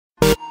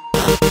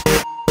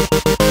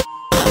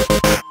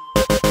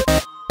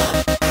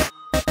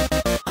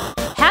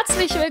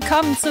Herzlich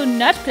willkommen zu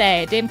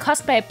Nerdplay, dem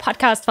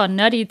Cosplay-Podcast von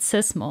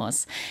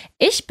Nerdizismus.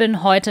 Ich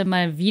bin heute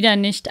mal wieder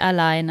nicht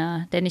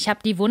alleine, denn ich habe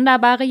die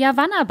wunderbare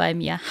Yavanna bei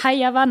mir. Hi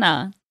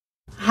Yavanna.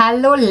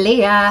 Hallo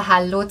Lea,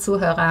 hallo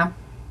Zuhörer.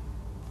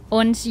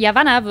 Und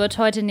Yavanna wird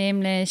heute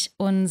nämlich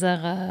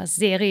unsere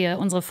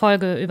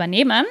Folge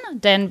übernehmen,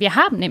 denn wir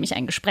haben nämlich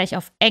ein Gespräch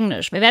auf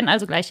Englisch. Wir werden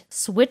also gleich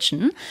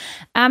switchen.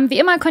 Wie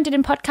immer könnt ihr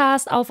den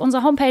Podcast auf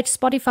unserer Homepage,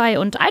 Spotify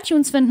und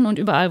iTunes finden und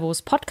überall, wo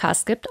es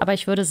Podcasts gibt. Aber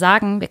ich würde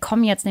sagen, wir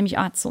kommen jetzt nämlich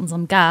auch zu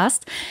unserem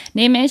Gast,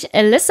 nämlich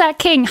Alyssa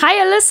King. Hi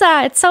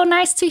Alyssa, it's so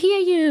nice to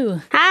hear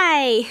you.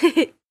 Hi.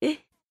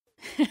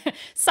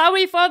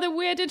 Sorry for the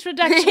weird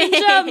introduction in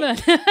German.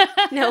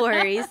 No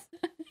worries.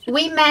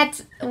 We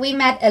met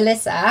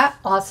Alyssa,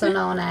 also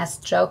known as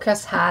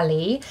Joker's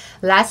Harley,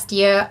 last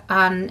year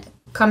on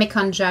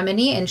Comic-Con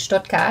Germany in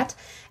Stuttgart.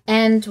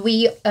 And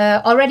we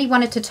already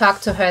wanted to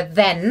talk to her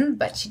then,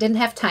 but she didn't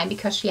have time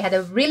because she had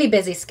a really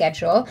busy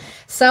schedule.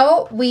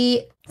 So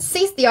we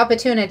seized the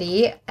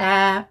opportunity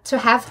to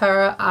have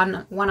her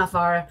on one of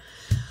our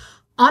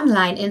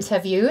online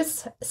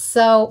interviews.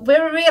 So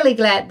we're really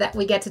glad that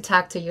we get to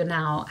talk to you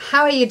now.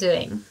 How are you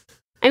doing?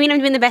 I mean, I'm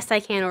doing the best I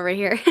can over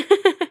here.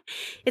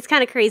 It's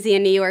kind of crazy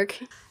in New York.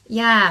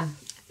 Yeah,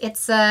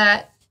 it's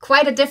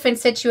quite a different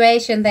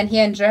situation than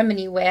here in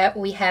Germany, where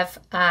we have,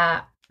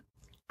 I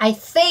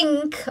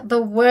think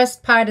the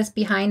worst part is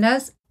behind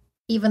us,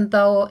 even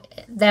though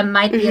there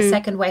might be a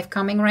second wave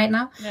coming right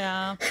now.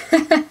 Yeah.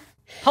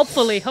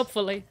 Hopefully.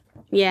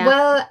 Yeah.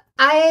 Well,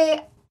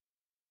 I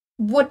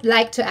would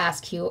like to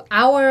ask you,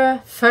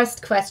 our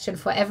first question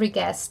for every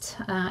guest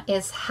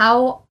is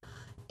how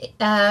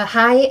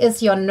high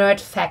is your nerd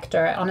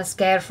factor on a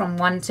scale from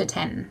 1 to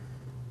 10?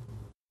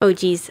 Oh,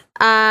 geez.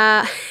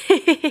 Probably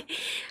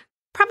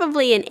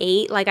an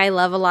 8. Like, I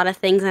love a lot of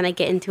things and I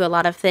get into a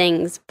lot of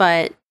things,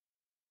 but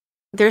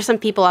there's some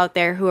people out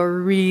there who are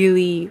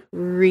really,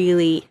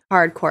 really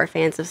hardcore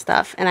fans of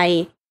stuff, and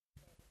I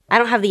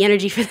don't have the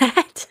energy for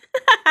that.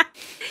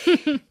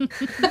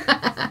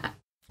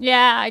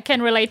 Yeah, I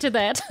can relate to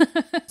that.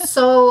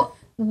 So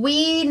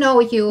we know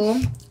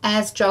you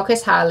as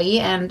Joker's Harley,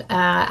 and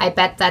I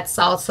bet that's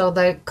also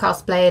the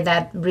cosplay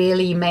that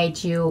really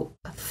made you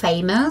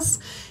famous.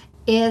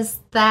 Is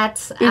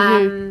that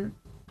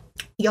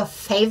your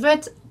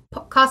favorite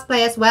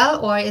cosplay as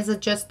well, or is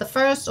it just the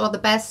first or the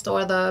best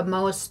or the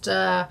most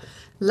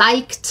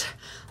liked?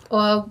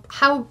 Or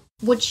how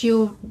would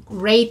you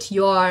rate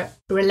your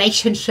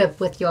relationship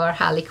with your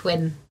Harley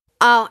Quinn?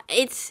 Oh,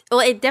 it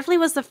definitely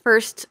was the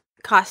first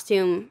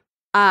costume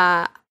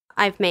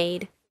I've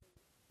made.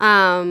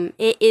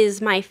 It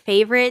is my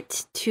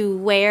favorite to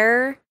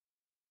wear.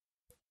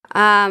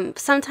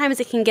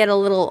 Sometimes it can get a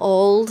little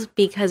old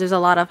because there's a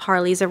lot of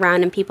Harleys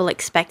around and people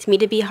expect me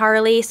to be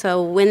Harley.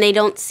 So when they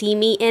don't see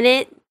me in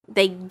it,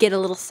 they get a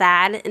little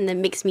sad, and that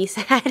makes me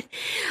sad.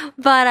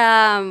 But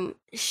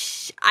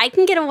I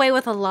can get away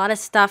with a lot of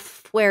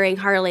stuff wearing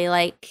Harley,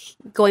 like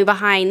going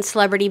behind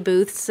celebrity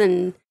booths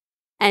and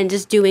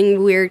just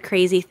doing weird,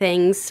 crazy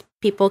things.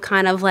 People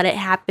kind of let it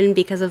happen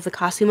because of the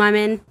costume I'm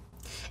in.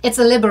 It's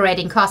a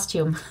liberating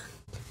costume.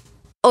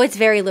 Oh, it's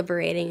very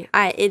liberating.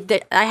 I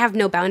have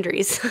no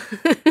boundaries.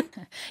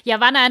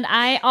 Yavanna and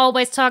I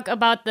always talk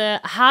about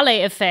the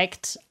Harley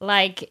effect.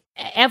 Like,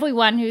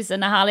 everyone who's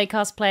in a Harley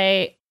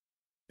cosplay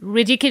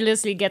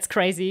ridiculously gets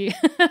crazy.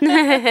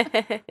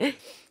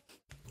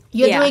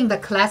 You're doing the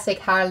classic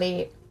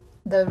Harley,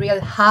 the real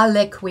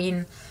Harley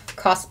Quinn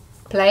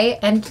cosplay.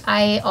 And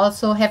I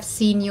also have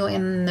seen you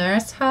in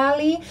Nurse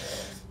Harley.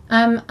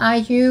 Are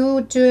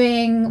you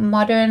doing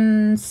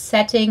modern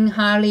setting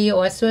Harley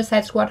or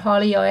Suicide Squad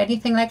Harley or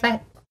anything like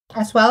that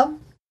as well?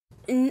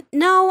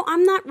 No,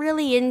 I'm not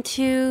really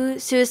into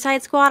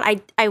Suicide Squad.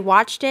 I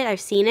watched it. I've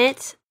seen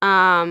it.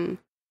 I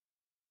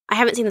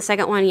haven't seen the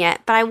second one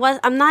yet, but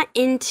I'm not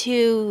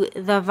into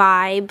the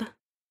vibe.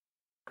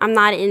 I'm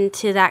not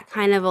into that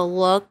kind of a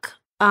look.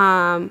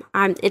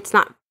 It's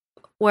not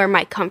where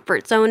my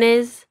comfort zone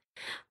is.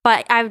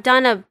 But I've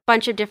done a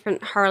bunch of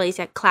different Harleys,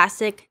 like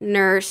classic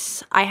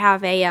Nurse. I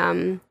have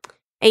a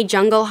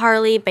jungle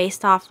Harley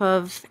based off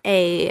of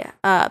a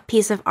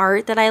piece of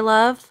art that I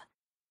love,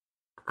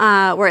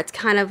 where it's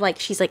kind of like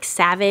she's like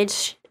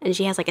savage and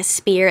she has like a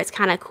spear. It's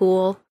kind of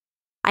cool.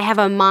 I have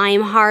a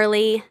mime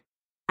Harley.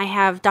 I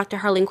have Dr.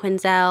 Harleen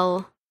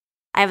Quinzel.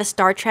 I have a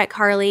Star Trek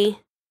Harley.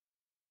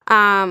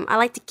 I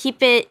like to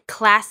keep it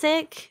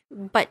classic,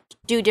 but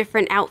do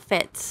different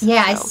outfits.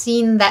 Yeah, I've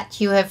seen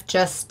that you have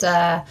just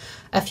a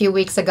few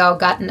weeks ago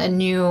gotten a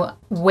new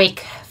wig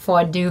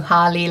for new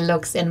Harley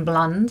looks in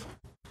blonde.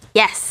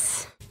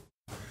 Yes.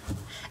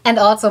 And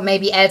also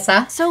maybe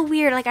Elsa. So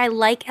weird. Like, I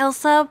like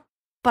Elsa,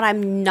 but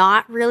I'm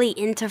not really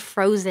into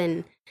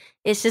Frozen.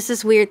 It's just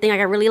this weird thing. Like,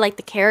 I really like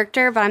the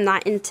character, but I'm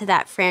not into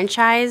that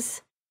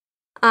franchise.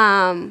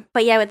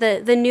 But yeah,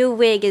 the new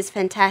wig is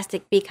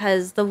fantastic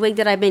because the wig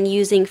that I've been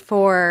using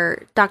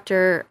for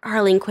Dr.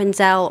 Harleen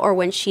Quinzel, or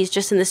when she's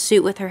just in the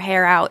suit with her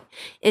hair out,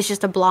 is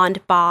just a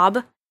blonde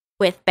bob,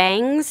 with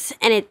bangs,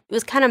 and it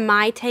was kind of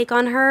my take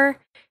on her,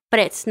 but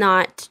it's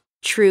not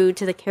true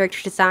to the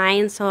character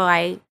design, so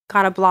I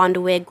got a blonde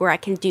wig where I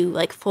can do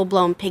like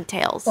full-blown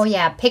pigtails. Oh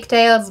yeah,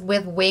 pigtails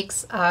with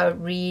wigs are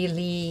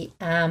really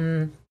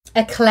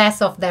a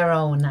class of their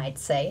own, I'd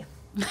say.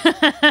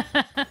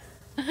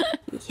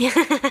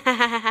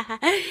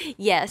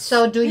 Yes.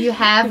 So do you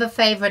have a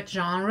favorite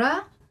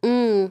genre?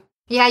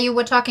 Yeah, you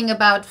were talking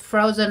about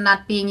Frozen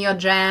not being your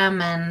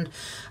jam and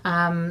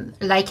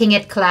liking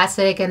it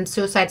classic and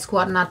Suicide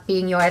Squad not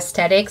being your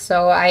aesthetic.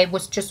 So I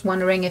was just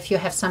wondering if you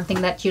have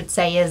something that you'd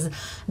say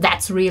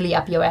that's really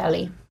up your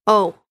alley.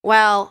 Oh,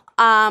 well,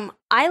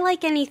 I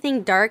like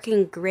anything dark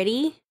and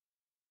gritty.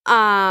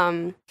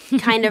 Kind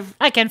of.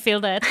 I can feel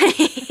that.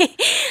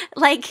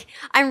 Like,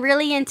 I'm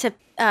really into,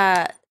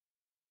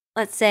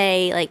 let's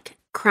say, like,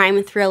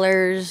 crime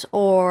thrillers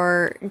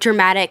or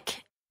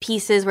dramatic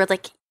pieces where it's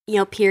like,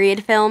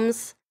 period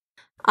films.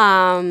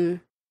 I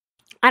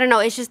don't know,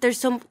 it's just there's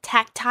so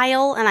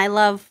tactile, and I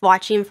love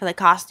watching for the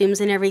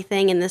costumes and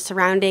everything and the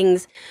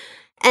surroundings.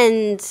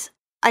 And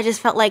I just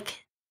felt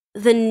like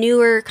the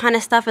newer kind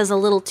of stuff is a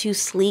little too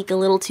sleek, a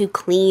little too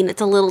clean.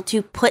 It's a little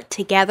too put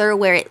together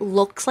where it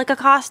looks like a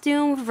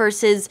costume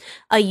versus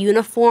a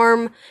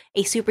uniform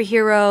a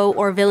superhero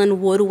or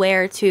villain would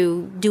wear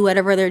to do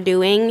whatever they're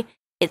doing.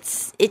 It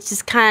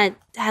just kind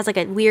of has like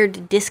a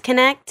weird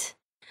disconnect.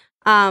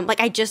 Like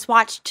I just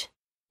watched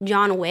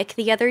John Wick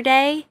the other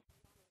day,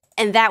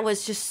 and that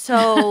was just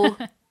so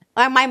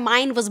my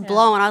mind was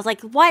blown. I was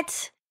like,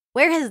 what?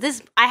 Where has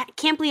this? I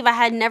can't believe I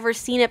had never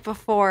seen it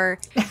before.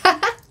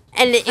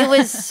 And it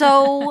was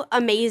so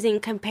amazing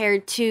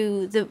compared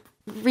to the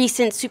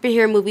recent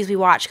superhero movies we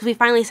watched, because we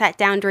finally sat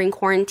down during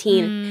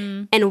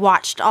quarantine and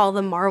watched all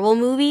the Marvel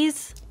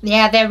movies.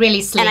 Yeah, they're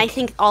really sleek. And I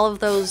think all of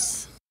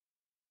those,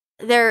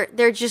 they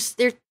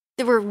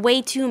were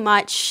way too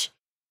much.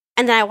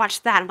 And then I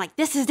watched that. I'm like,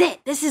 this is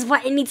it. This is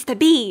what it needs to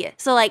be.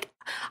 So, like,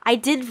 I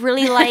did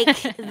really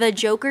like the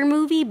Joker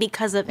movie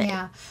because of it.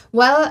 Yeah.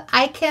 Well,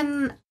 I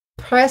can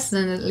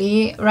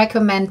personally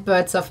recommend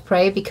Birds of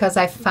Prey because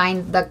I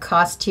find the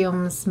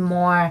costumes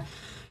more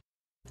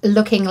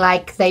looking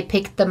like they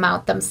picked them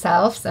out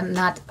themselves and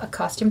not a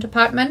costume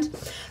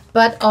department.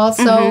 But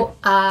also,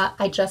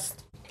 I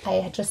just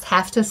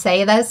have to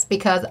say this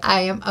because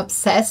I am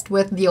obsessed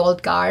with The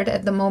Old Guard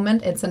at the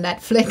moment. It's a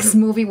Netflix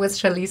movie with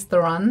Charlize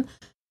Theron.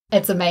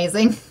 It's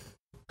amazing.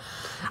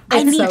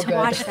 I need to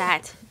watch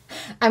that.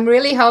 I'm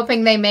really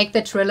hoping they make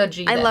the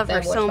trilogy. I love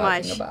her so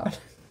much. About.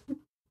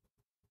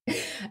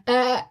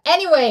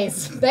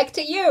 Anyways, back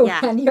to you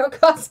and your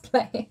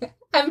cosplay.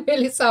 I'm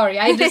really sorry.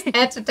 I just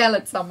had to tell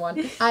it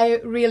someone. I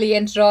really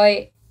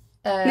enjoy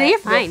your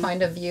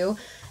point of view.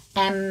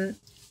 And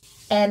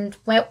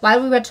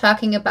while we were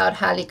talking about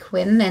Harley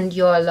Quinn and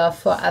your love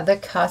for other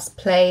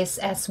cosplays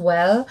as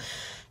well,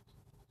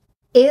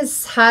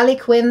 is Harley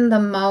Quinn the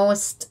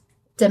most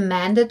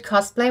demanded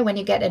cosplay when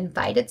you get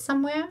invited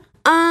somewhere?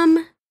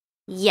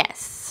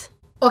 Yes.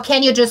 Or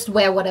can you just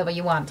wear whatever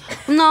you want?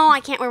 No, I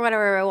can't wear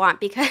whatever I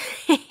want because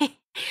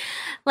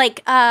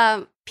like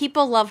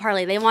people love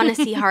Harley. They want to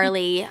see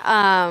Harley.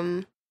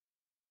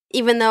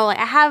 Even though like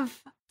I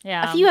have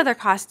a few other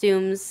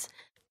costumes.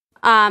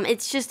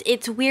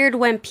 It's weird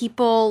when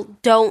people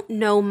don't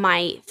know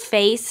my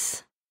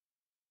face,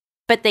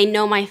 but they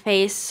know my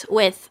face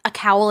with a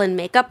cowl and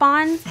makeup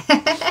on.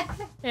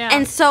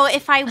 And so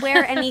if I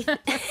wear anything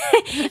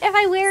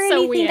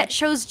that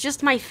shows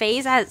just my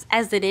face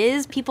as it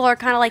is, people are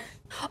kind of like,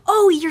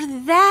 "Oh,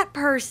 you're that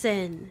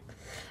person.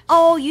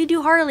 Oh, you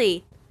do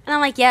Harley." And I'm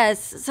like,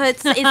 "Yes." So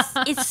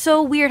it's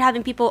so weird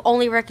having people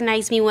only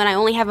recognize me when I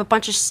only have a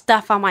bunch of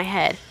stuff on my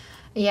head.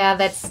 Yeah,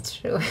 that's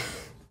true.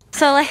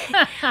 So like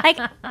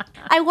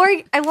I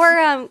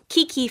wore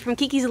Kiki from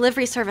Kiki's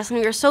Delivery Service, and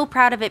we were so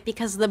proud of it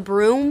because the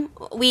broom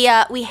we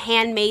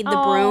handmade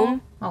the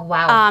broom. Oh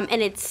wow!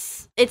 And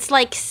it's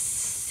like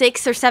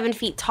 6 or 7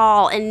 feet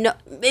tall, and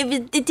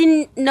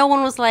no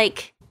one was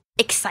like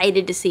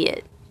excited to see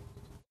it.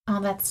 Oh,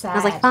 that's sad. I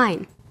was like,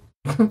 fine,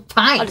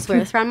 I'll just wear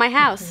this around my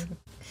house.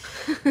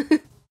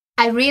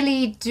 I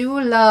really do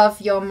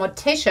love your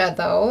Morticia,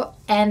 though,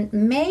 and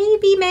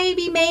maybe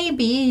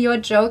your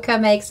Joker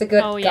makes a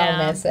good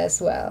Gomez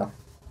as well.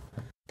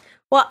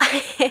 Well,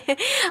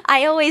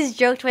 I always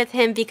joked with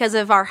him because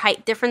of our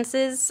height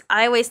differences.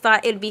 I always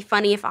thought it'd be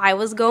funny if I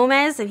was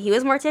Gomez and he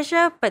was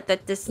Morticia, but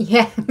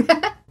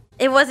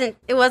it wasn't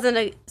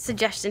a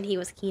suggestion he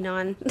was keen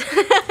on.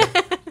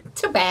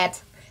 Too bad.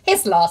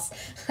 His loss.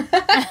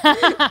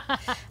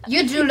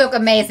 You do look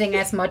amazing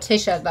as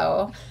Morticia,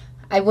 though.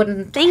 I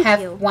wouldn't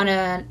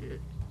wanna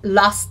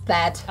lost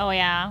that. Oh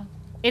yeah,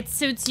 it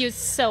suits you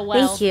so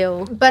well. Thank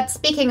you. But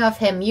speaking of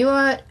him,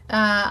 you're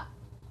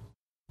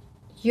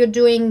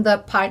doing the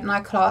partner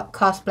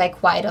cosplay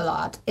quite a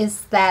lot.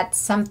 Is that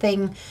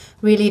something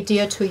really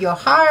dear to your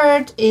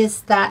heart?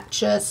 Is that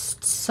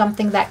just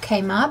something that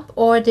came up,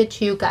 or did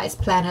you guys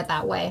plan it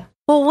that way?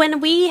 Well, when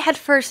we had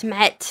first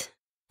met,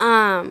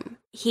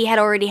 he had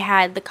already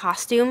had the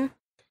costume.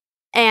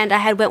 And I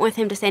had went with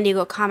him to San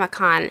Diego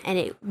Comic-Con, and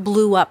it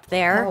blew up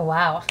there. Oh,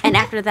 wow. And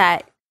after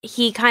that,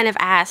 he kind of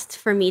asked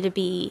for me to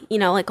be,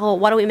 like, oh,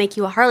 why don't we make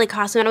you a Harley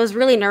costume? And I was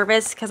really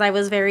nervous because I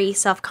was very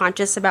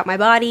self-conscious about my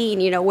body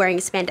and, wearing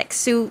a spandex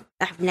suit.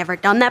 I've never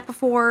done that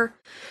before.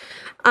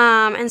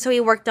 And so we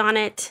worked on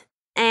it,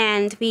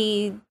 and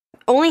we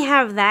only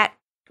have that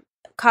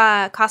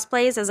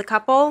cosplays as a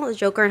couple,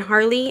 Joker and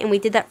Harley, and we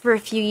did that for a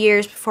few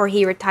years before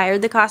he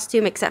retired the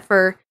costume, except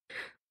for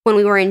when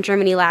we were in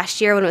Germany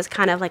last year when it was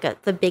kind of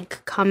like the big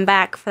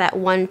comeback for that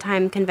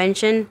one-time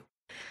convention.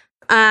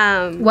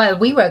 Well,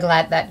 we were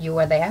glad that you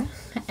were there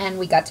and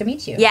we got to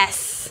meet you.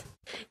 Yes,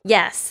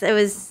 it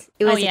was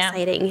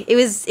exciting. It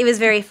was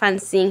very fun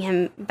seeing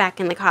him back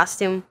in the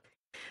costume.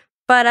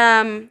 But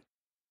it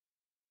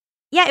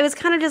was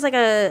kind of just like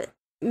a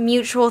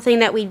mutual thing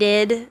that we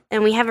did,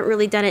 and we haven't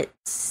really done it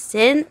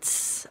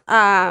since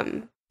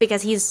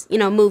because he's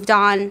moved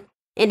on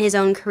in his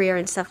own career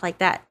and stuff like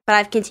that. But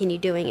I've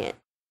continued doing it.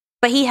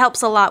 But he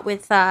helps a lot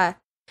with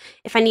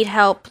if I need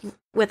help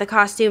with a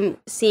costume,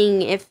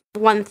 seeing if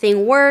one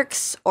thing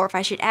works or if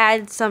I should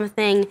add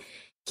something.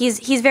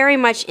 He's very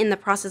much in the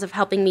process of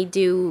helping me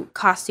do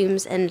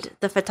costumes and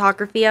the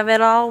photography of it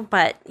all,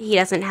 but he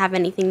doesn't have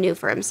anything new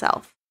for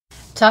himself.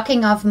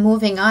 Talking of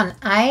moving on,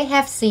 I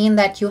have seen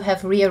that you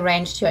have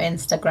rearranged your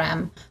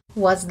Instagram.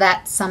 Was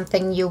that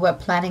something you were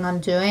planning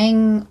on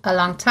doing a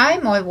long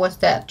time, or was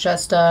that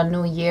just a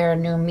new year,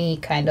 new me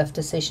kind of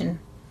decision?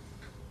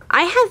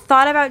 I had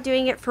thought about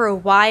doing it for a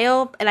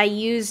while, and I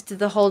used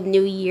the whole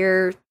New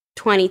Year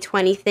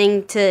 2020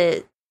 thing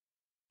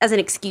as an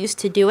excuse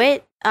to do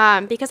it,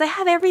 because I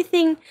have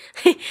everything.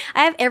 I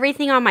have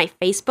everything on my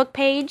Facebook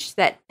page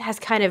that has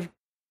kind of,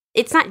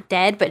 it's not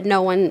dead, but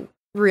no one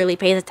really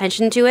pays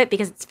attention to it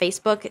because it's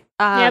Facebook.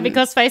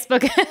 Because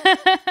Facebook.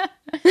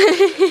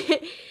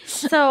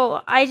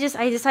 So I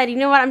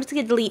decided, I'm just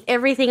going to delete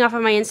everything off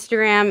of my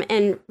Instagram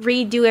and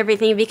redo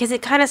everything because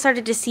it kind of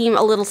started to seem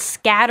a little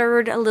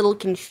scattered, a little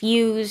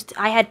confused.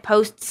 I had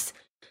posts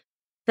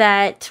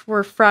that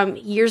were from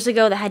years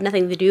ago that had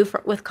nothing to do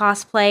with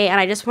cosplay, and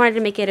I just wanted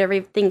to make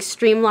everything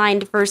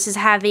streamlined versus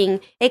having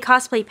a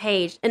cosplay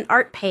page, an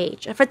art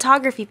page, a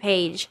photography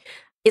page.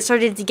 It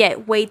started to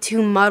get way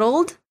too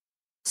muddled,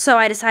 so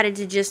I decided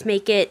to just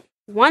make it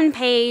one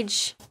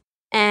page,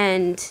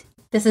 and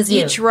this is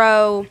each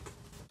row.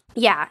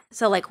 Yeah,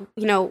 so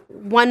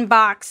one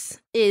box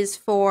is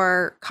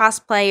for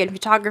cosplay and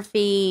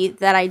photography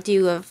that I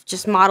do of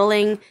just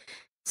modeling.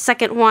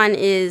 Second one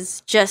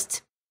is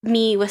just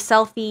me with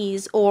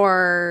selfies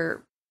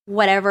or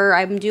whatever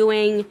I'm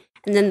doing.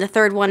 And then the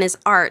third one is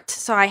art.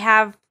 So I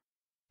have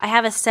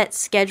a set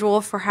schedule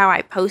for how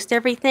I post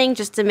everything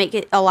just to make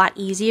it a lot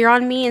easier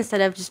on me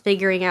instead of just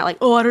figuring out I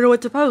don't know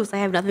what to post. I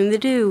have nothing to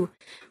do.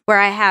 Where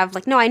I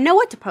have no, I know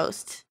what to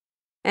post.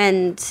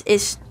 And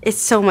it's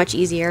so much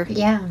easier.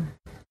 Yeah.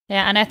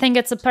 Yeah, and I think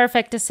it's a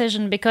perfect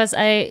decision because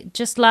I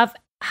just love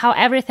how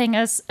everything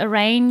is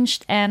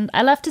arranged, and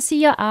I love to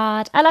see your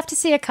art. I love to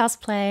see your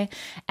cosplay,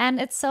 and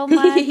it's so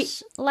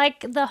much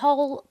like the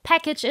whole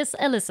package is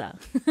Alyssa.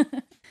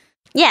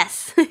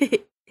 Yes.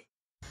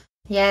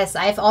 Yes,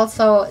 I've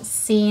also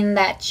seen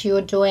that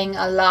you're doing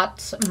a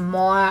lot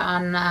more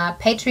on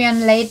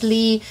Patreon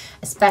lately,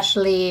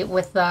 especially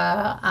with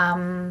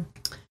the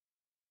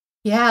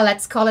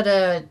let's call it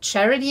a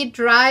charity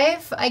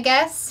drive, I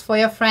guess, for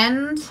your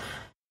friend,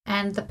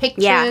 and the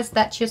pictures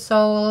that you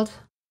sold.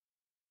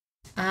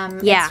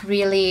 It's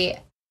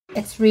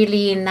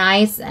really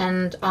nice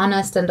and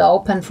honest and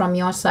open from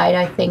your side,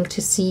 I think,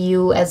 to see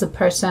you as a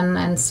person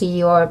and see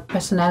your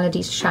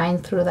personality shine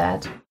through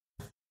that.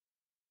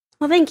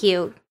 Well, thank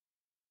you.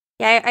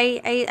 Yeah,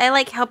 I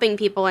like helping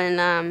people,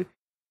 and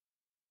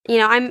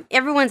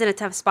everyone's in a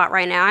tough spot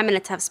right now. I'm in a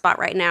tough spot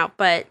right now,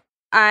 but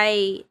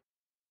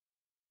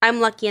I'm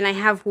lucky and I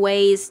have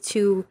ways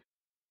to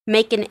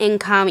make an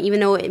income, even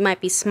though it might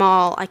be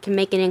small. I can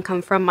make an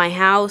income from my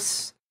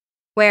house.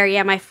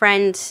 Where, my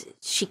friend,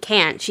 she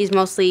can't. She's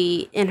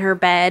mostly in her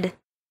bed.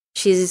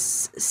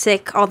 She's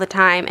sick all the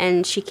time,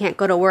 and she can't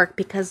go to work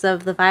because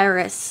of the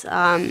virus.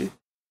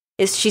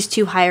 She's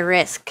too high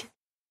risk.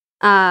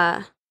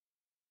 I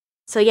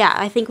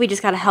think we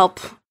just gotta help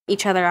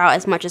each other out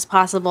as much as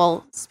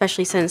possible,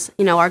 especially since,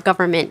 our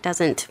government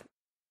doesn't.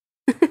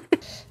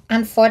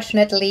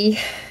 Unfortunately,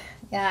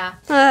 yeah.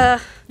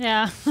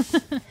 Yeah.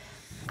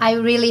 I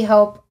really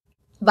hope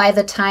by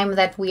the time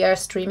that we are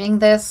streaming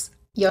this,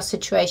 your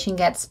situation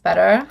gets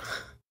better,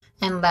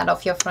 and that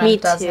of your friend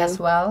does as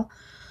well.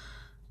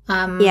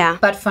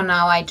 But for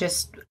now, I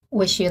just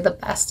wish you the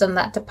best in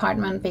that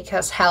department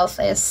because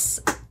health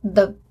is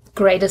the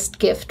greatest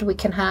gift we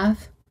can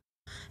have.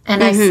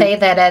 And I say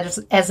that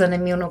as an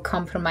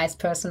immunocompromised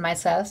person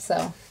myself,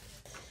 so.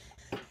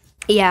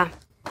 Yeah.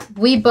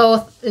 We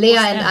both, Leah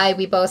and I,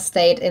 we both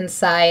stayed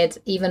inside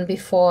even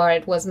before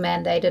it was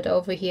mandated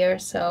over here,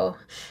 so,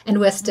 and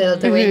we're still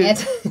doing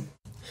it.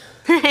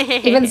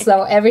 Even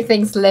so,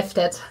 everything's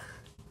lifted.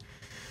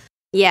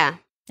 Yeah.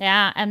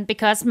 Yeah, and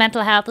because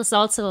mental health is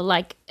also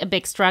a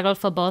big struggle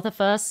for both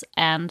of us,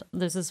 and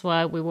this is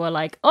why we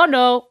were oh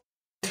no,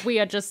 We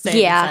are just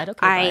staying inside.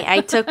 Okay,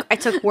 I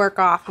took work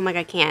off. I'm like,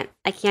 I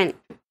can't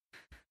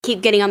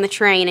keep getting on the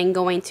train and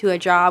going to a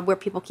job where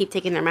people keep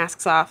taking their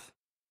masks off.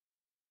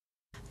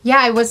 Yeah,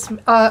 I was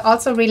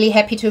also really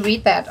happy to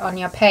read that on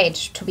your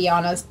page, to be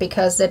honest,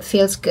 because it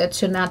feels good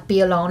to not be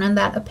alone in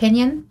that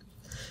opinion.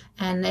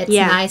 And it's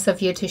nice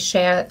of you to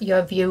share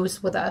your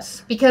views with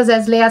us. Because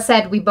as Leah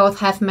said, we both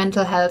have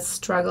mental health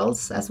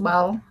struggles as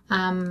well.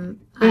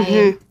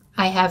 I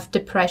have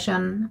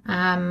depression.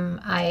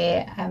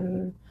 I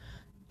am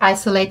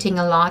isolating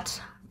a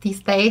lot these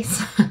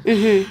days.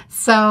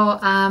 So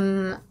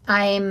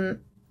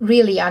I'm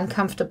really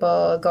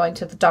uncomfortable going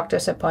to the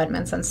doctor's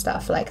appointments and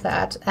stuff like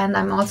that. And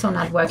I'm also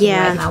not working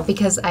right now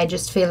because I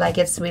just feel like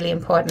it's really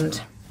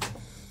important.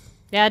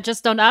 Yeah,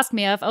 just don't ask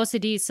me. I have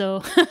OCD,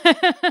 so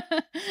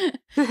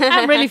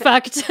I'm really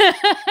fucked.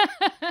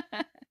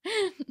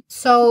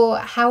 So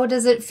how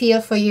does it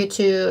feel for you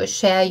to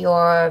share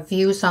your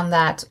views on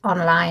that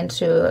online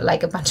to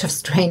like a bunch of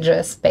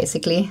strangers,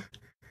 basically?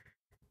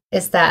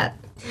 Is that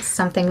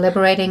something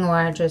liberating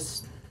or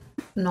just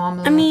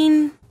normal? I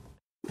mean,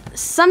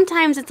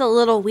 sometimes it's a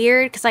little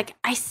weird because like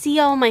I see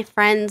all my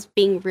friends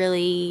being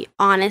really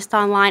honest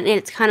online, and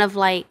it's kind of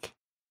like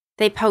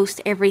they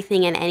post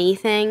everything and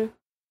anything.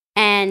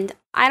 And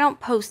I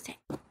don't post.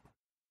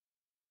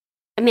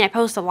 I mean, I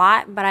post a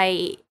lot, but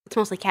it's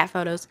mostly cat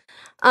photos.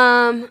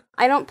 I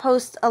don't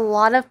post a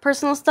lot of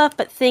personal stuff,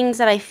 but things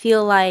that I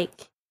feel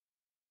like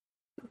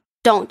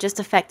don't just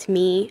affect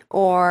me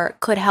or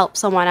could help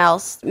someone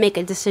else make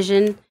a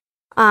decision.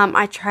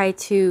 I try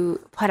to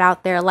put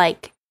out there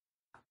like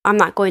I'm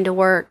not going to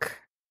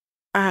work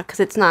because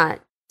it's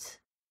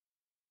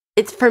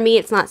for me,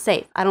 it's not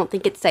safe. I don't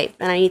think it's safe,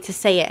 and I need to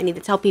say it. I need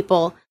to tell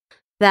people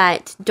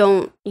that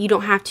you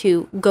don't have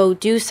to go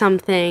do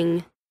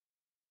something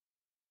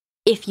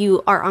if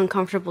you are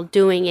uncomfortable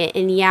doing it.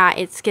 And yeah,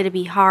 it's going to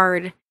be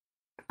hard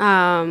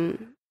not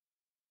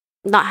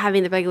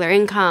having the regular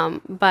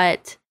income,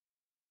 but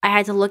I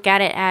had to look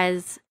at it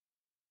as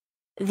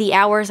the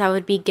hours I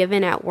would be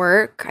given at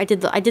work. I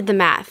did the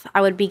math. I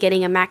would be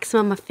getting a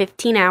maximum of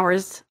 15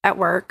 hours at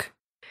work,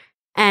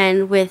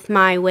 and with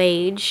my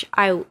wage,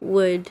 I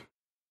would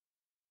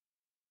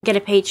get a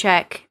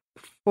paycheck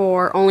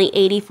for only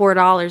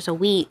 $84 a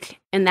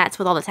week, and that's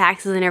with all the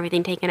taxes and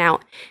everything taken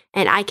out,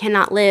 and I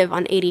cannot live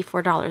on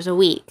 $84 a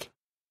week.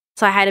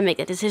 So I had to make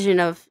a decision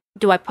of,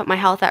 do I put my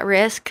health at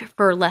risk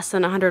for less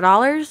than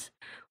 $100,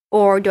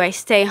 or do I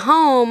stay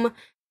home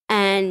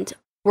and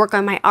work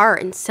on my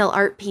art and sell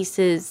art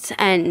pieces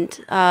and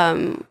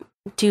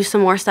do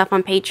some more stuff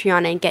on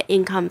Patreon and get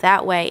income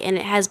that way? And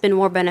it has been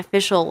more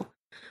beneficial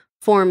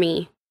for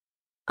me.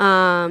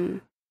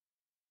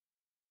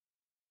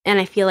 And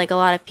I feel like a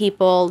lot of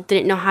people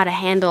didn't know how to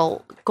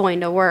handle going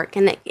to work.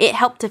 And it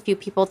helped a few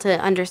people to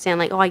understand,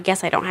 like, oh, I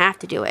guess I don't have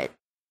to do it.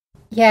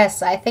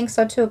 Yes, I think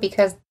so too,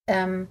 because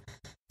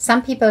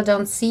some people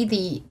don't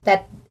see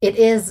that it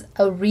is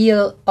a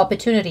real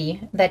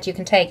opportunity that you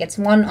can take. It's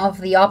one of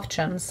the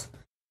options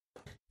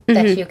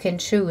that you can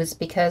choose,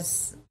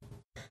 because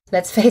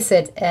let's face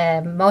it,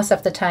 most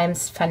of the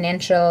times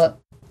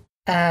financial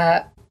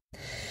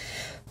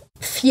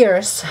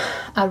fears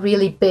are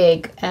really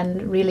big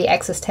and really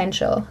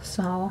existential.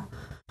 So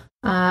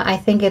I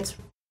think it's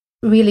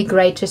really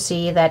great to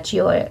see that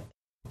you're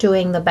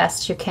doing the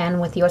best you can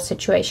with your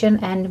situation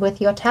and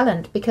with your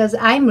talent, because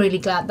I'm really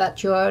glad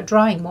that you're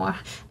drawing more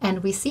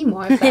and we see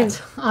more of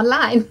that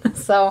online.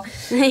 So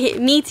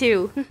me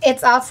too.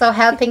 It's also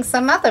helping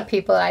some other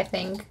people, I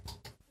think.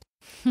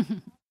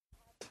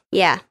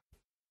 Yeah.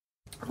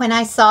 When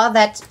I saw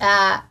that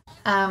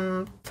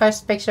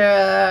first picture,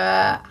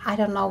 I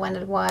don't know when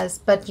it was,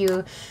 but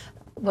you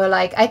were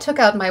like, I took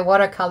out my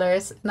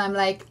watercolors, and I'm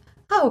like,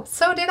 oh,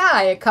 so did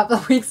I a couple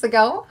of weeks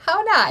ago.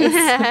 How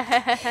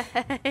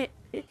nice.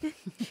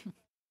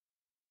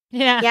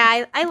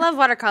 Yeah, I love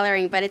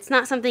watercoloring, but it's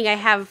not something I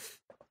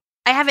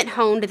haven't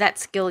honed that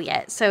skill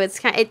yet. So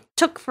it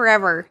took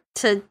forever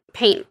to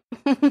paint.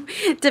 I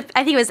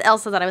think it was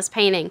Elsa that I was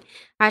painting.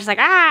 I was like,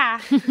 I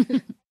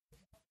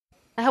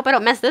hope I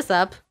don't mess this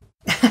up.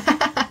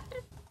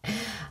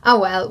 Oh,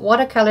 well,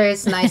 watercolor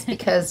is nice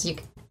because you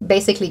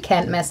basically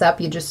can't mess up.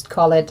 You just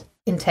call it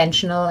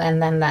intentional,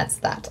 and then that's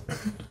that.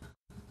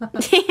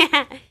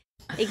 Yeah,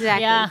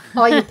 exactly. Yeah.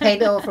 Or you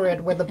paint over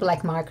it with a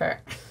black marker.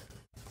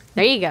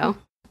 There you go.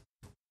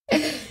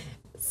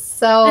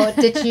 So,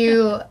 did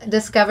you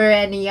discover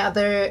any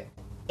other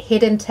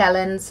hidden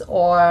talents,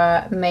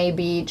 or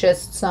maybe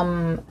just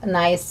some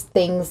nice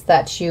things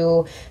that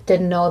you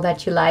didn't know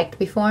that you liked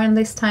before in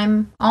this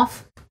time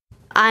off?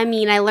 I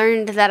mean, I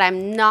learned that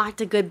I'm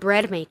not a good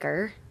bread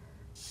maker.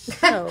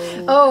 So.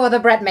 Oh, the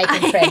bread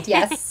making trend,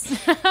 yes.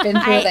 Been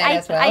through that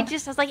as well. I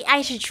was like,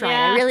 I should try.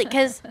 Yeah. I really,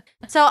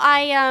 so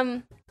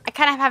I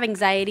kind of have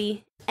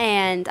anxiety,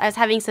 and I was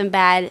having some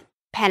bad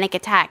panic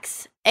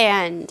attacks,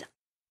 and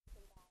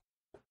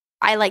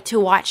I like to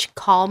watch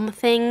calm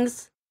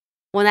things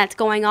when that's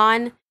going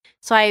on.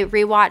 So I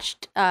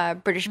rewatched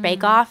British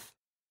Bake Off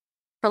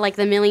for like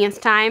the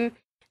millionth time,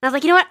 I was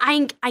like, you know what?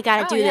 I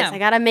gotta do this. I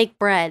gotta make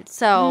bread.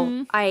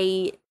 So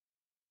I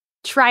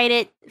tried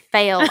it,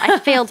 failed. I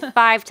failed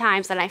 5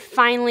 times, and I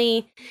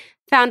finally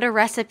found a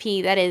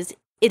recipe that is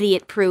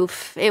idiot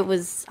proof.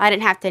 I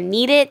didn't have to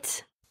knead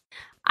it.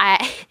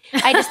 I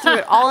just threw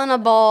it all in a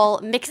bowl,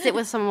 mixed it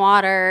with some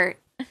water,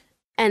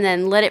 and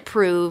then let it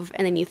prove,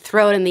 and then you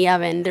throw it in the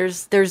oven.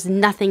 There's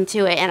nothing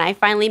to it, and I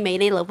finally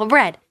made a loaf of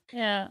bread.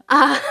 Yeah.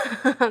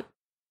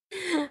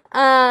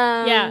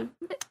 Yeah.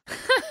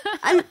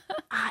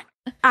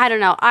 I don't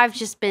know. I've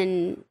just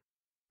been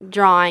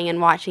drawing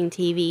and watching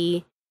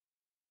TV.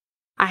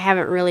 I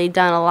haven't really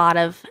done a lot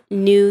of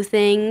new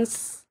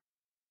things.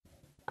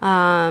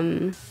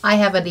 I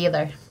haven't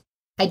either.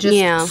 I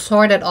just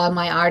sorted all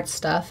my art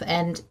stuff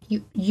and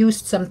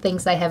used some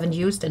things I haven't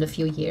used in a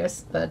few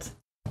years, but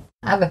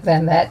other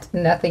than that,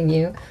 nothing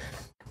new.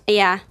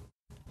 Yeah.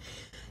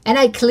 And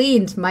I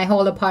cleaned my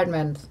whole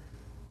apartment.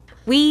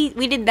 We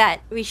did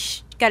that. We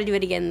got to do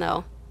it again,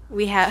 though.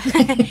 We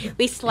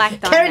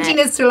slacked on Quarantine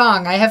is too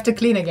long. I have to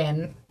clean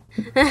again.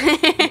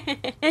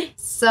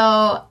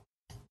 So,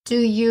 do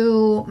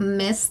you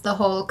miss the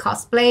whole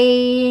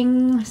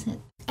cosplaying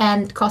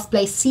and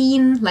cosplay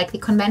scene, like the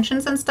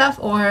conventions and stuff,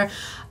 or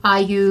are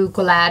you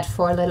glad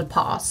for a little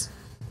pause?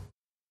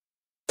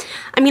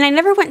 I mean, I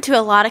never went to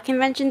a lot of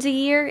conventions a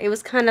year. It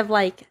was kind of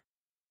like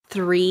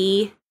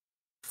 3,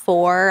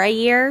 4 a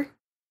year.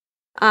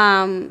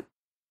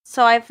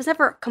 So I was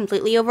never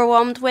completely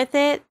overwhelmed with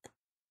it,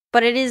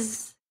 but it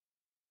is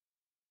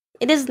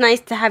nice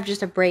to have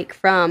just a break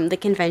from the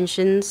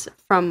conventions,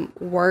 from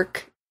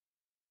work.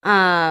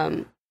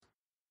 So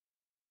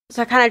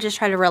I kind of just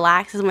try to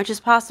relax as much as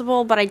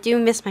possible, but I do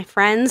miss my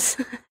friends.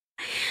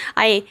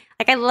 I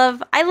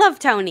love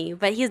Tony,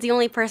 but he's the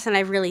only person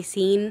I've really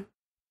seen.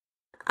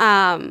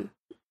 And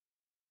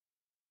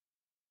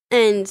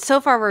so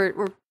far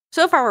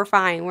we're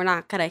fine. We're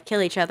not gonna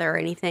kill each other or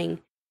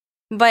anything.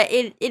 But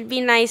it'd be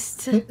nice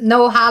to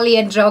no Harley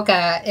and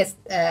Joker is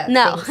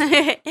no.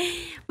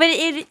 But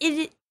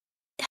it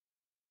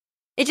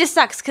just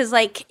sucks because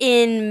like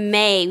in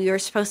May we were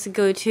supposed to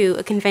go to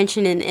a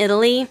convention in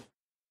Italy,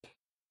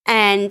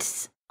 and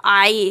it's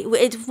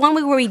one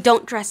week where we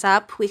don't dress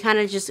up. We kind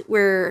of just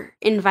we're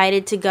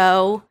invited to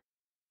go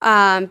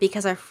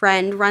because our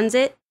friend runs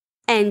it,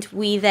 and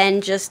we then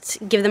just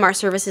give them our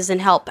services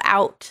and help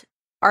out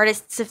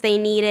artists if they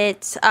need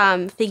it,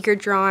 figure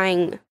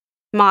drawing,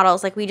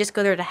 models. Like we just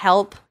go there to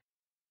help,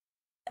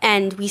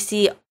 and we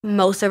see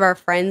most of our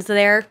friends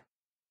there,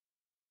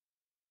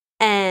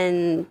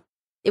 and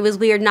it was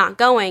weird not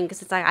going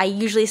because it's like I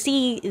usually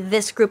see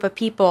this group of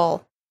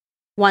people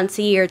once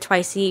a year,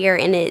 twice a year,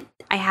 and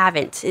I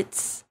haven't.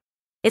 It's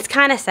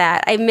kind of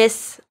sad. I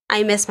miss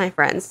my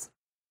friends.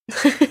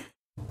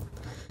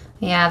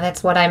 Yeah,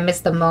 that's what I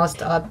miss the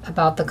most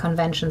about the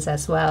conventions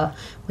as well.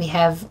 We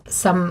have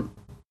some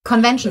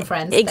convention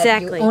friends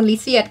that you only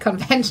see at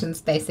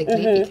conventions,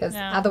 basically, because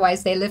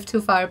otherwise they live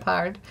too far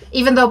apart.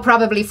 Even though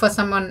probably for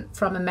someone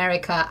from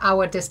America,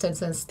 our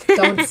distances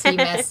don't seem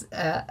as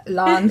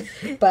long,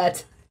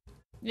 but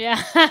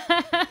yeah,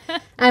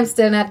 I'm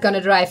still not going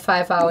to drive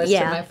 5 hours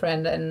to my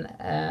friend in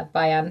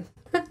Bayern.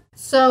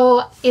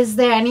 So is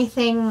there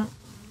anything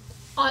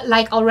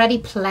like already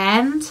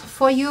planned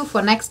for you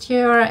for next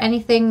year, or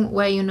anything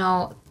where you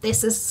know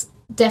this is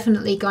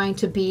definitely going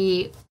to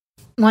be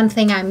one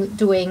thing I'm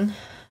doing?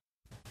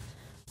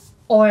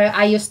 Or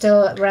are you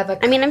still rather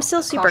I mean, I'm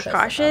still super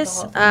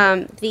cautious.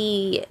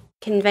 The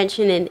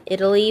convention in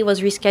Italy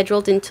was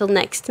rescheduled until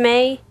next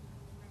May.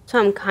 So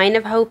I'm kind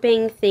of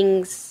hoping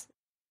things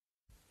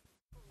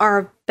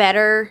are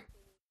better.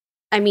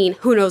 I mean,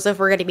 who knows if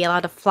we're going to be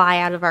allowed to fly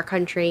out of our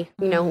country.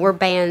 You know, we're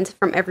banned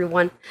from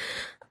everyone.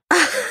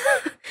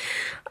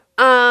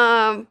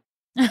 But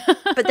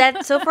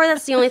so far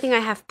that's the only thing I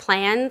have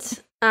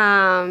planned.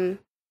 We'll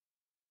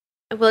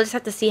just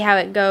have to see how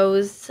it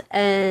goes.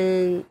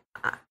 And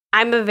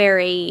I'm a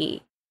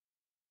very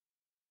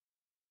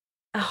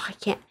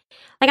I'm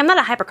not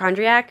a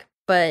hypochondriac,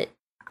 but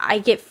I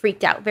get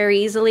freaked out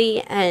very easily,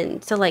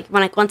 and so like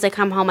once I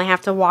come home I have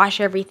to wash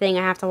everything.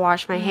 I have to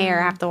wash my hair,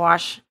 I have to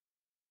wash,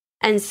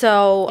 and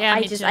so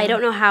I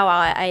don't know how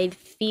I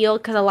feel,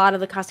 because a lot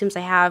of the costumes I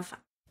have,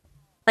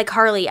 like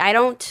Harley, I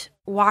don't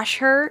wash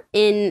her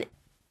in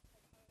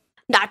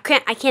I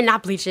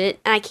cannot bleach it,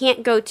 and I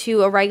can't go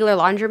to a regular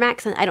laundromat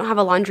because I don't have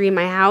a laundry in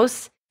my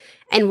house.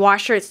 And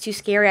wash her, it's too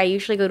scary. I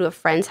usually go to a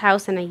friend's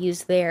house and I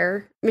use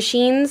their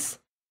machines.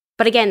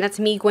 But again, that's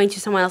me going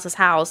to someone else's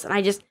house. And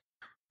I just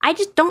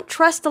don't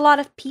trust a lot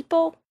of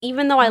people,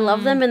 even though I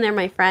love them and they're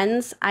my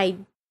friends.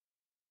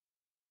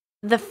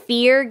 The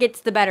fear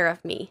gets the better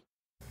of me.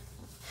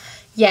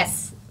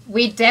 Yes,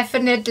 we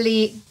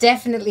definitely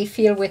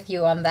feel with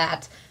you on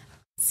that.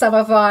 Some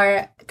of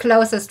our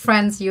closest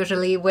friends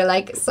usually were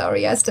like,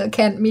 sorry, I still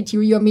can't meet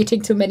you. You're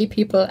meeting too many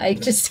people. I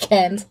just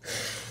can't.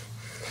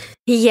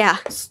 Yeah.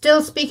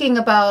 Still speaking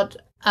about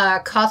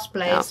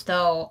cosplays,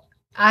 though,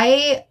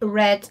 I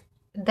read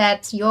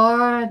that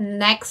your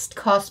next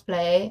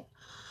cosplay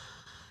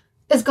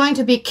is going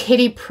to be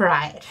Kitty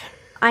Pryde.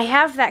 I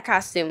have that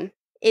costume.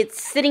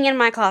 It's sitting in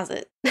my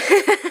closet.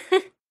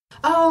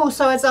 Oh,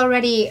 so it's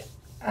already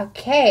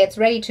okay. It's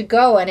ready to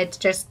go, and it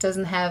just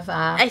doesn't have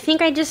I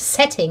think I just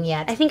setting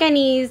yet. I think I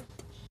need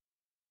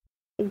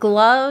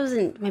gloves,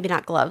 and maybe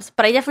not gloves,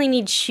 but I definitely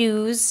need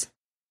shoes.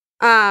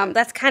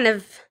 That's kind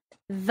of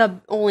the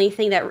only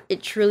thing that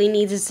it truly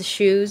needs is the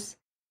shoes.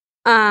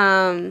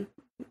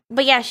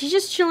 But yeah, she's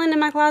just chilling in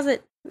my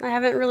closet. I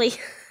haven't really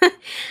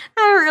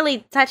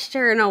touched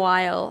her in a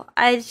while.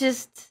 I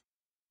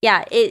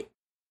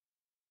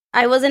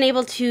wasn't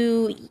able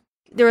to.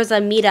 There was a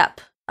meetup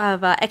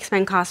of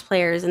X-Men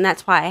cosplayers, and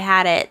that's why I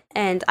had it.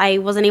 And I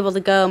wasn't able to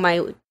go.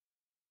 My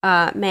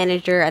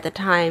manager at the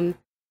time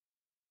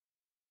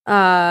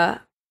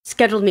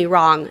scheduled me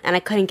wrong, and I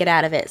couldn't get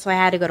out of it, so I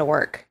had to go to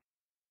work.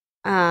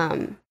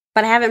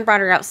 But I haven't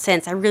brought her out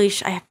since.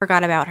 I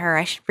forgot about her.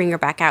 I should bring her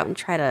back out and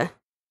try to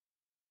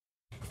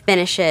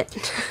finish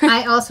it.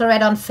 I also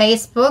read on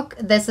Facebook,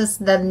 this is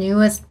the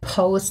newest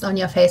post on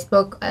your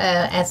Facebook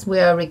as we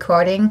are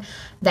recording,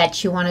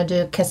 that you want to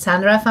do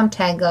Cassandra from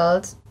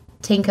Tangled,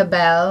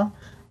 Tinkerbell,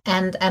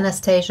 and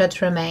Anastasia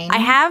Tremaine. I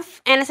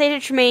have Anastasia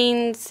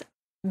Tremaine's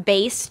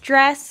base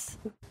dress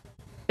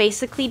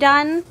basically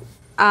done.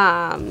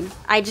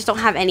 I just don't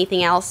have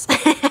anything else.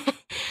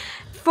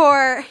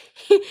 For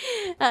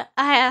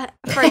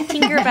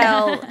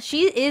Tinkerbell,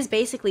 she is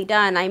basically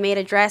done. I made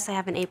a dress. I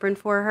have an apron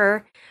for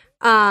her.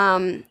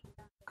 And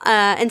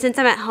since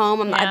I'm at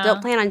home, I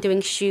don't plan on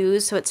doing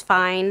shoes, so it's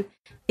fine.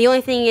 The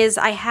only thing is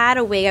I had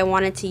a wig I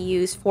wanted to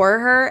use for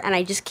her, and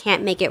I just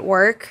can't make it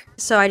work.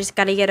 So I just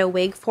got to get a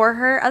wig for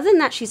her. Other than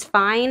that, she's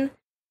fine.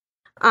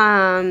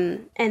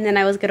 And then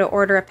I was going to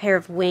order a pair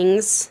of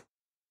wings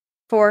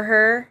for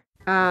her.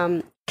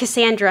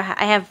 Cassandra,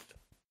 I have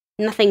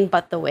nothing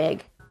but the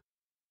wig.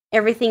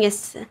 Everything is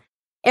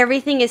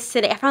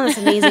sitting. I found this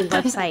amazing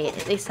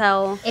website. They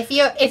sell. If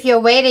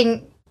you're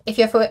waiting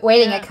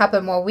a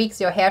couple more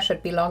weeks, your hair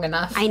should be long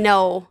enough. I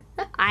know.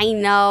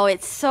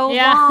 It's so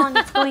long.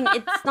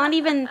 It's not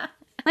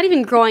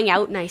even growing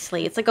out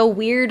nicely. It's like a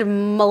weird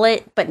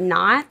mullet, but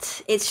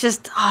not. It's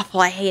just awful.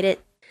 I hate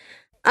it.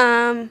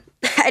 I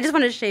just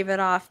want to shave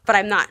it off, but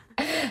I'm not.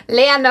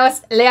 Leah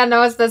knows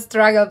the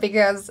struggle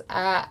because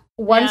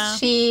once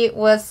she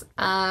was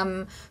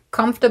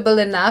comfortable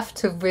enough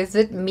to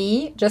visit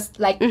me, just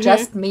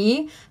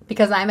me,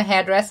 because I'm a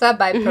hairdresser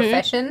by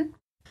profession.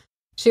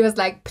 She was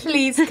like,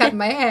 please cut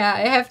my hair.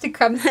 I have to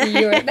come see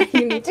you, and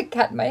you need to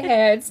cut my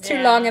hair. It's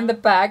too long in the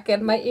back,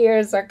 and my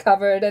ears are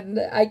covered, and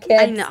I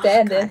can't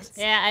stand it.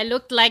 Yeah, I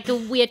looked like a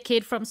weird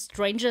kid from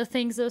Stranger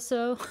Things or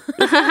so.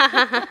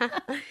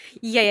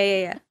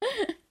 Yeah.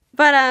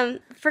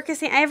 But for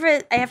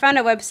Cassandra, I found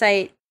a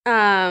website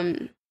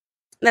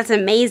that's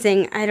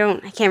amazing. I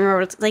can't remember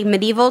what it's like,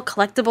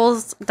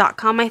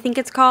 medievalcollectibles.com, I think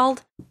it's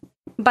called.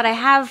 But I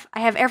have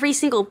every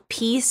single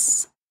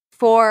piece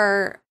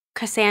for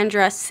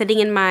Cassandra sitting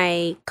in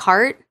my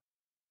cart.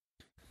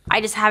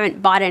 I just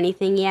haven't bought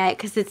anything yet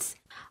because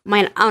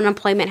my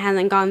unemployment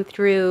hasn't gone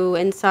through,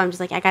 and so I'm just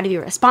like, I got to be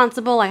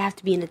responsible. I have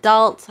to be an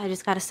adult. So I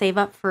just got to save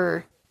up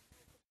for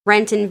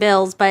rent and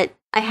bills. But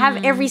I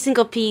have every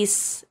single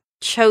piece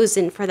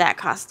chosen for that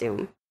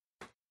costume.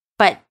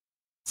 But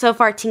so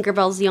far,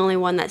 Tinkerbell's the only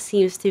one that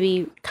seems to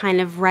be kind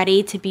of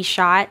ready to be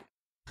shot.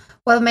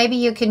 Well, maybe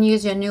you can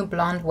use your new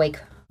blonde wig.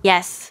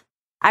 Yes.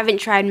 I haven't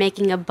tried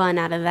making a bun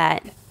out of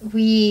that.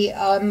 We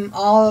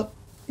all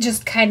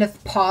just kind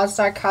of paused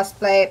our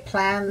cosplay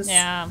plans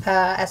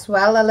as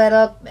well a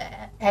little,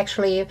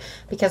 actually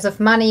because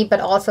of money, but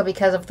also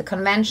because of the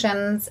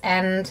conventions.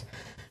 And,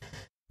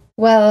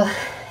 well,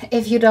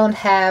 if you don't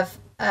have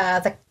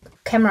the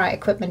camera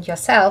equipment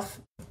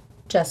yourself,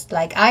 just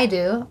like I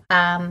do,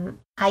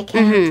 I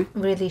can't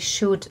really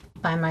shoot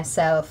by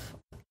myself.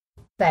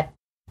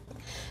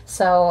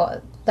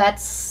 So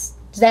that's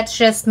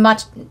just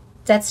much.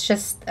 That's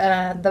just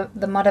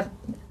the motive.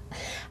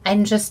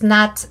 I'm just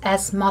not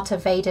as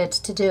motivated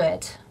to do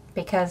it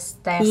because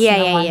there's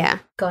no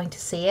one going to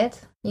see it,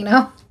 you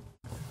know?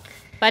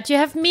 But you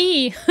have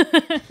me.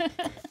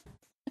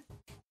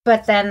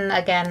 But then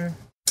again,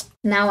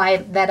 now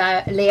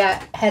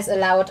Leah has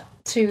allowed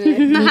to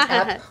meet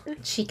up,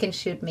 she can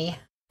shoot me.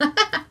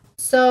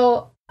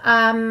 So,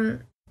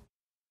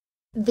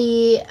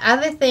 the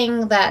other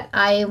thing that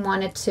I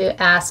wanted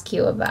to ask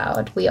you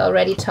about, we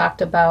already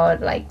talked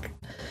about, like,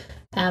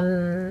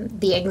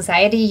 the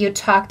anxiety. You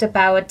talked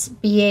about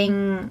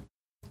being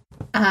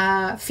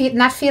not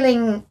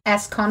feeling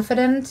as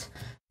confident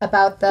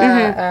about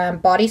the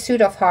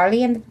bodysuit of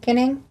Harley in the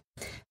beginning,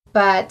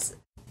 but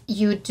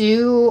you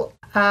do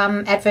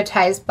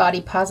advertise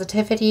body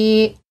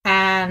positivity,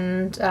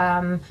 and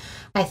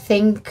I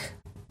think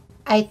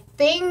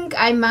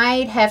I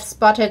might have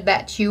spotted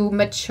that you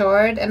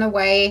matured in a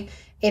way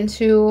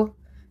into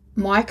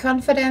more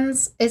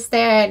confidence. Is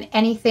there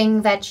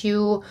anything that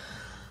you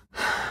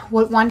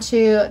would want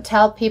to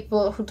tell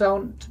people who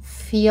don't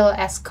feel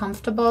as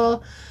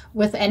comfortable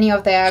with any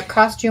of their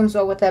costumes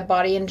or with their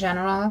body in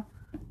general,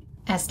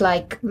 as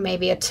like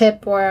maybe a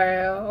tip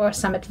or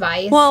some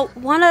advice? Well,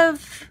 one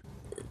of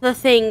the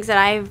things that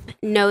I've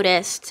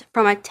noticed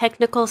from a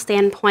technical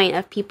standpoint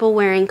of people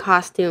wearing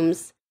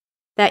costumes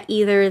that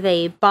either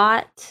they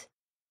bought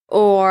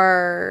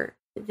or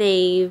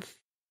they've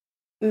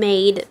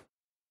made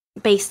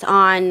based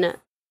on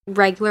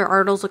regular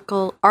articles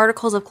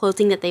of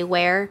clothing that they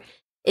wear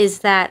is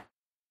that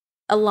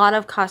a lot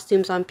of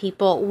costumes on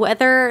people,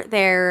 whether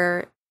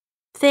they're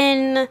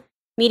thin,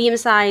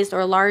 medium-sized,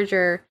 or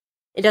larger,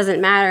 it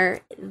doesn't matter.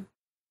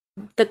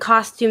 The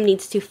costume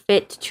needs to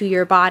fit to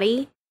your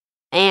body.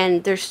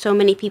 And there's so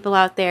many people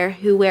out there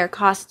who wear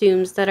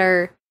costumes that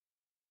are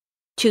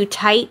too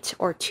tight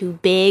or too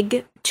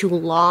big, too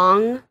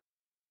long.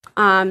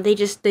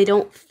 They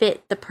don't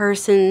fit the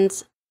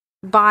person's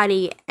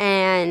body.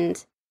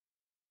 And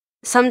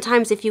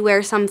sometimes if you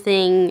wear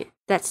something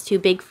that's too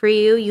big for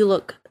you, you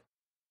look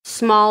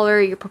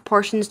smaller, your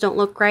proportions don't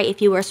look right.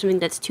 If you wear something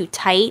that's too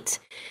tight,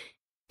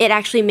 it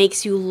actually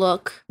makes you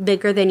look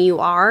bigger than you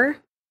are.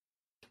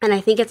 And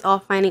I think it's all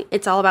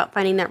about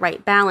finding that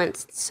right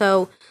balance.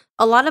 So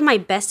a lot of my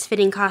best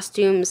fitting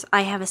costumes,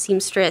 I have a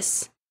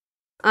seamstress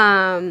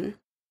who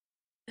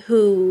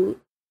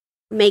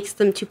makes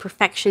them to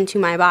perfection to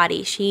my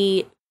body.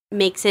 She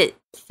makes it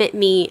fit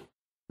me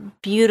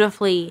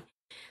beautifully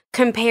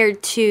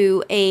compared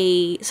to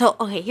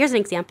okay, here's an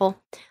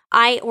example.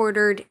 I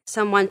ordered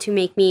someone to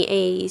make me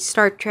a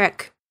Star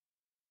Trek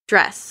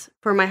dress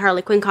for my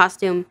Harley Quinn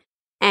costume,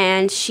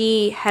 and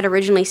she had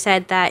originally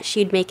said that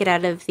she'd make it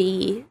out of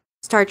the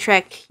Star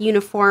Trek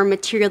uniform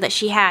material that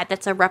she had.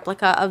 That's a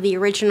replica of the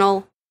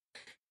original.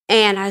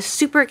 And I was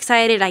super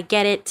excited. I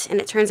get it. And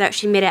it turns out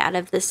she made it out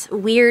of this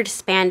weird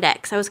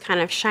spandex that was kind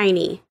of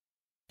shiny.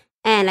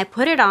 And I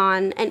put it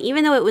on, and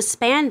even though it was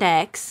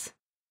spandex,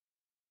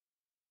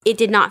 it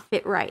did not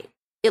fit right.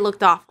 It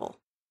looked awful.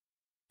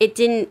 It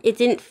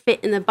didn't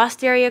fit in the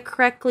bust area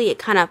correctly. It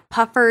kind of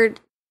puckered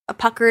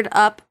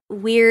up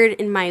weird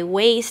in my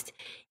waist.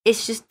 It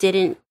just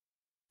didn't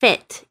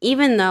fit.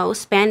 Even though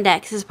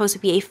spandex is supposed to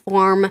be a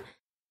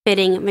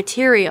form-fitting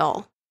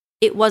material,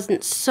 it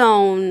wasn't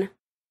sewn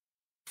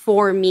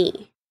for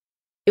me.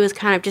 It was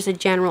kind of just a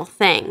general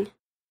thing.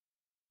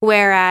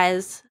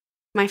 Whereas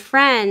my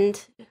friend,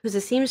 who's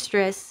a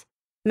seamstress,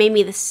 made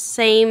me the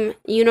same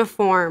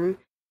uniform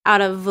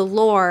out of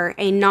velour,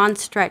 a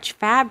non-stretch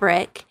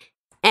fabric,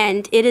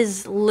 and it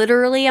is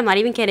literally, I'm not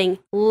even kidding,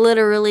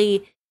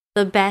 literally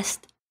the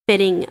best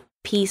fitting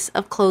piece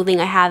of clothing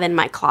I have in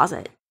my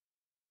closet.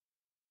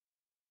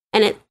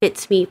 And it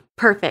fits me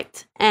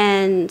perfect.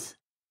 And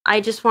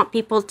I just want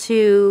people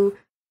to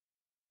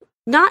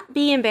not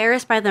be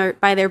embarrassed by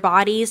their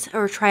bodies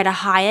or try to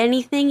hide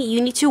anything.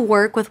 You need to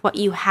work with what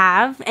you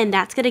have, and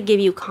that's going to give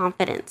you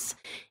confidence.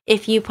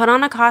 If you put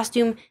on a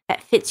costume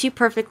that fits you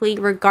perfectly,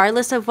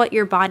 regardless of what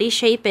your body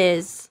shape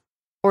is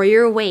or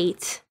your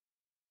weight,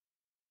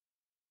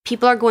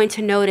 people are going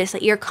to notice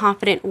that you're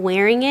confident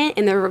wearing it,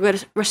 and they're going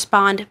to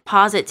respond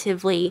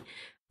positively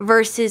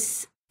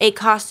versus a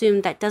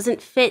costume that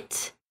doesn't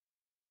fit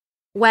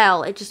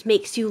well. It just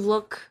makes you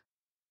look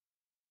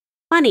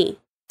funny.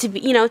 To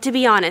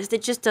be honest,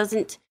 it just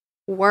doesn't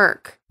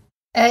work.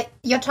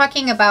 You're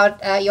talking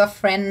about your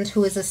friend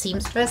who is a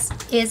seamstress.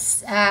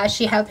 Is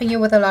she helping you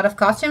with a lot of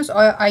costumes,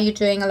 or are you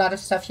doing a lot of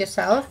stuff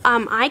yourself?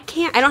 I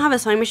don't have a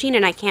sewing machine,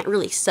 and I can't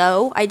really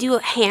sew. I do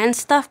hand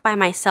stuff by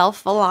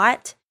myself a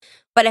lot.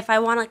 But if I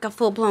want like a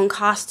full-blown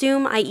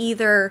costume, I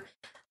either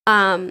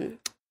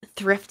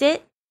thrift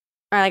it,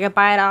 or like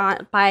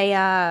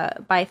I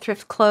buy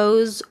thrift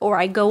clothes, or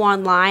I go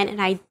online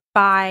and I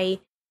buy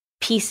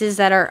pieces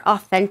that are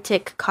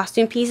authentic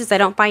costume pieces. I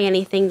don't buy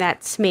anything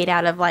that's made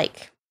out of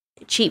like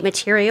cheap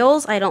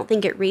materials. I don't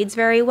think it reads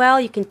very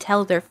well. You can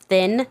tell they're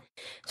thin.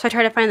 So I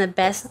try to find the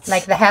best.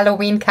 Like the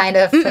Halloween kind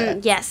of.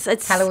 Yes,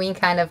 it's Halloween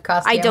kind of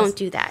costumes. I don't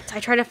do that. I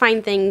try to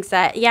find things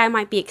that, yeah, it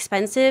might be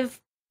expensive,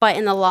 but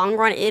in the long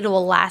run, it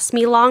will last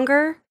me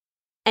longer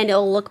and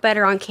it'll look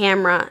better on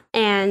camera.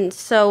 And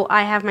so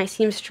I have my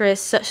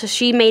seamstress. So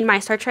she made my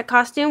Star Trek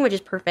costume, which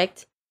is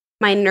perfect.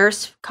 My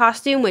nurse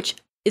costume, which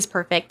is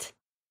perfect.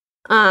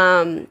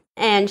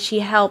 And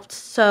she helped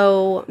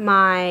sew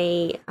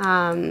my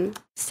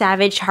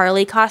Savage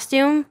Harley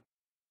costume,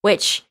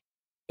 which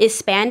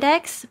is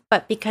spandex,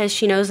 but because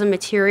she knows the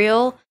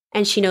material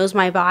and she knows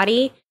my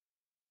body,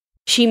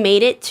 she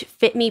made it to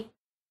fit me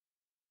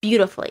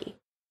beautifully.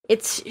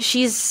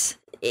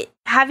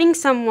 Having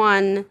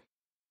someone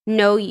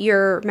know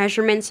your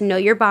measurements, know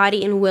your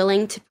body, and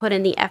willing to put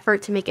in the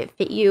effort to make it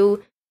fit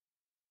you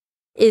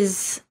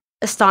is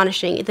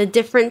astonishing. The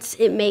difference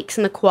it makes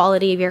in the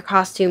quality of your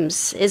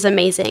costumes is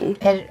amazing.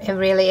 It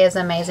really is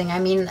amazing. I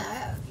mean,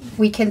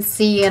 we can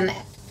see in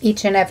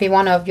each and every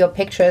one of your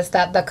pictures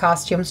that the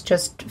costumes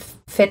just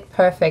fit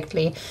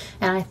perfectly.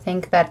 And I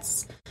think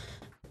that's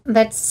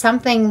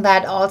something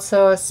that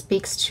also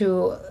speaks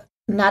to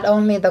not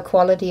only the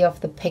quality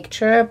of the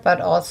picture, but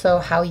also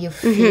how you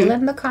feel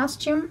in the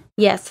costume.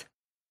 Yes.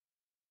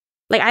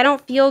 Like, I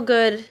don't feel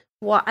good.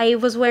 Well, I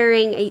was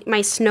wearing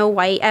my Snow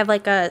White. I have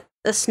like a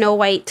Snow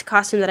White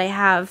costume that I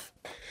have,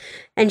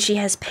 and she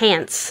has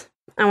pants.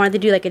 I wanted to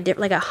do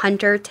like a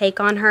hunter take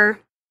on her,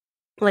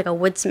 like a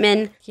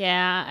woodsman.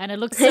 Yeah, and it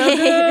looks so good.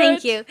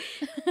 Thank you.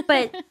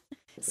 But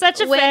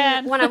Such a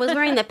fan. when I was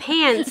wearing the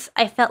pants,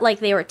 I felt like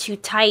they were too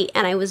tight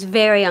and I was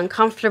very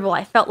uncomfortable.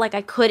 I felt like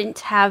I couldn't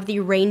have the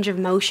range of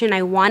motion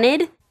I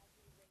wanted.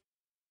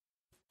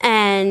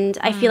 And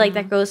I feel like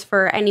that goes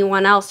for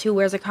anyone else who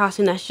wears a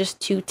costume that's just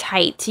too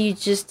tight.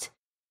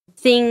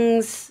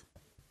 Things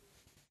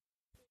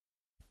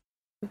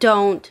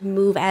don't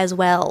move as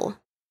well.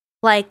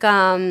 Like,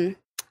 I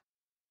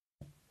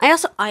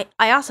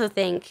also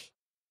think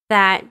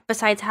that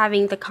besides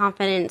having the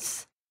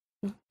confidence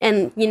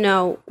and,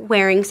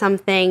 wearing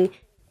something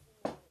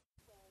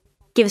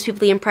gives people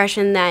the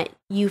impression that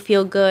you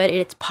feel good and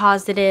it's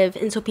positive,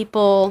 and so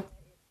people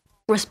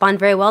respond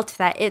very well to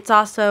that. It's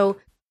also,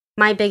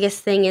 my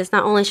biggest thing is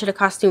not only should a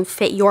costume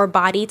fit your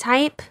body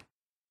type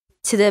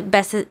to the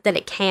best that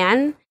it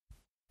can,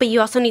 but you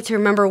also need to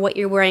remember what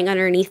you're wearing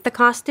underneath the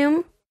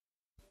costume.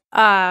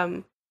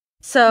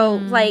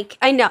 Like,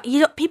 I know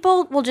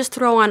people will just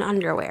throw on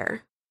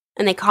underwear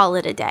and they call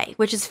it a day,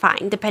 which is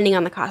fine depending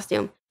on the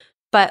costume.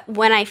 But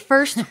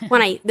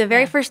the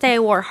very first day I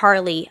wore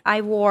Harley,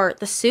 I wore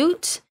the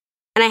suit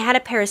and I had a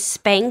pair of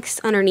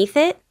Spanx underneath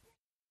it.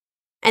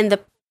 And the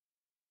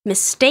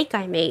mistake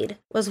I made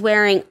was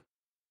wearing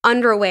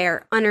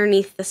underwear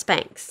underneath the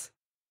Spanx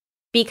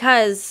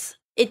because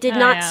it did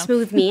not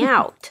smooth me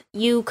out.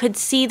 You could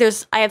see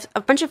I have a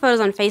bunch of photos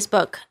on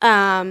Facebook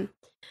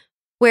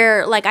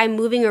where like I'm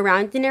moving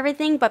around and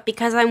everything, but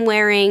because I'm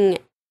wearing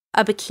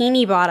a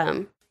bikini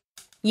bottom,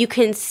 you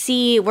can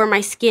see where my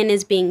skin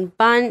is being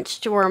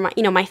bunched or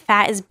my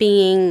fat is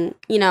being,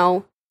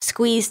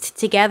 squeezed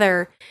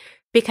together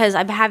because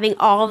I'm having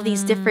all of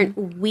these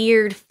different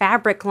weird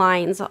fabric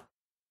lines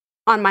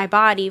on my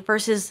body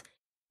versus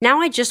now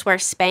I just wear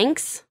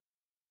Spanx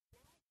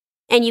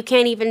and you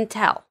can't even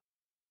tell.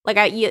 Like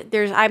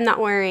I'm not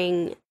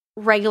wearing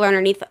regular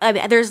underneath.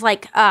 There's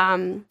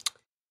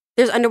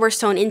underwear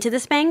sewn into the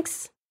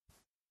Spanx,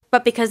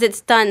 but because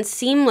it's done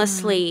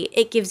seamlessly,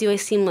 it gives you a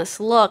seamless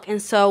look.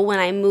 And so when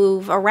I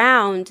move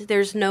around,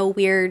 there's no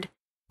weird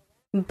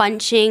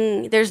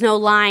bunching. There's no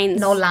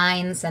lines. No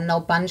lines and no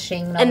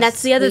bunching. No and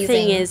that's the other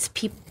squeezing. thing is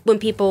when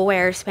people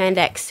wear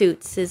spandex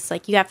suits, is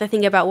like you have to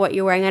think about what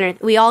you're wearing under.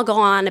 We all go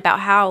on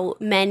about how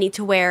men need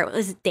to wear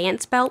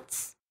dance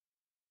belts,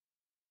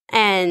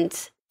 and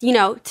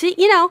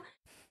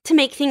to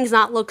make things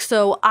not look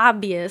so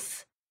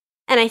obvious.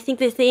 And I think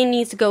the thing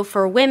needs to go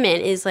for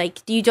women is like,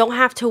 you don't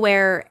have to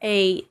wear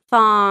a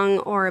thong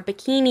or a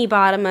bikini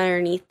bottom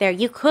underneath there.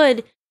 You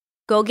could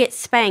go get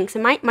Spanx.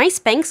 And my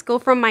Spanx go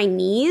from my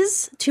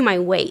knees to my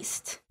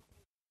waist.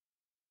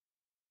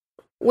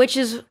 Which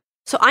is,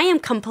 so I am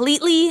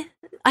completely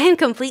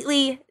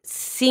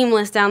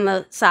seamless down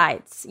the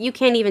sides. You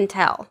can't even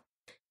tell.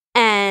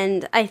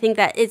 And I think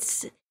that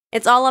it's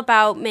all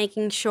about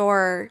making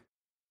sure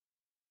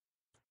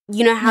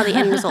you know how the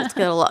end result's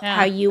going to look,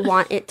 how you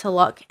want it to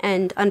look,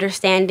 and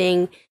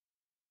understanding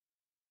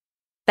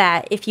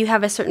that if you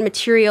have a certain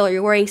material or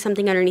you're wearing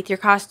something underneath your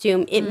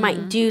costume, it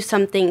might do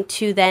something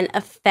to then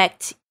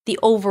affect the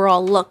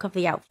overall look of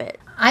the outfit.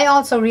 I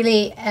also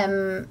really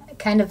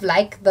kind of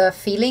like the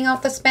feeling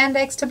of the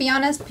spandex, to be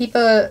honest.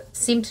 People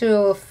seem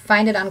to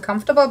find it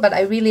uncomfortable, but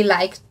I really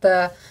liked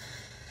the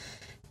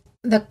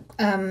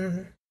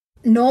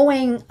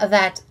knowing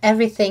that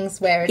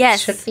everything's where it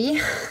should be,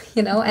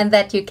 and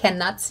that you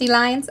cannot see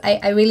lines.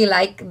 I really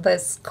like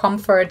this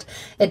comfort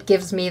it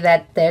gives me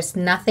that there's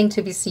nothing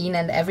to be seen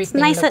and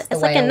everything looks the way I want it.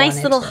 It's like a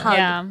nice little hug.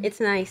 Yeah. It's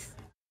nice.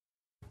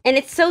 And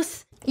it's so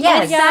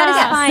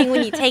satisfying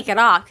when you take it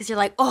off because you're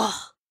like,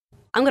 oh,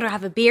 I'm going to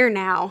have a beer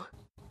now.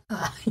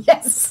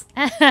 Yes.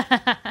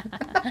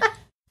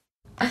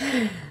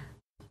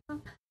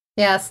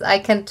 Yes, I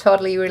can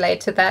totally relate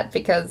to that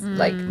because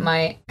like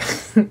my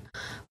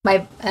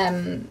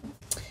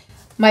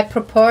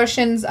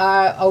proportions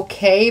are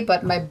okay,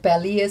 but my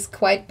belly is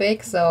quite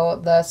big, so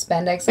the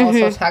spandex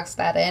also tucks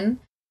that in.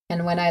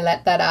 And when I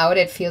let that out,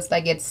 it feels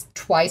like it's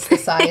twice the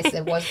size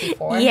it was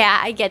before. Yeah,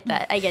 I get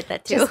that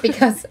too. Just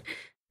because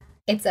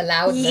it's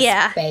allowed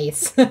the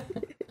space.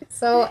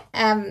 So,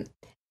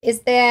 is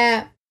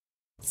there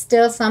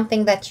still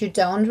something that you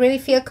don't really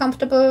feel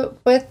comfortable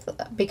with?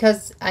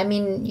 Because, I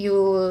mean,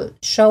 you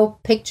show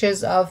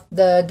pictures of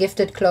the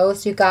gifted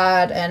clothes you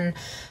got, and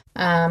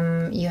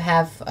you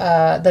have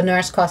the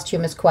nurse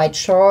costume is quite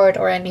short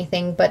or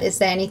anything, but is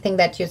there anything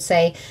that you'd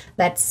say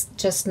that's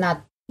just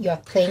not your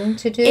thing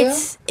to do?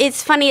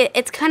 It's funny.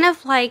 It's kind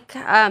of like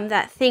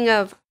that thing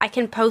of I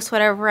can post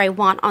whatever I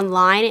want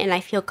online and I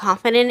feel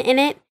confident in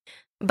it,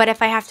 but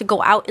if I have to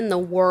go out in the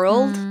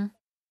world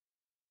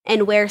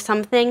and wear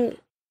something,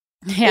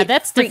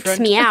 that freaks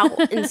different. me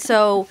out. And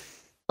so,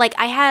 like,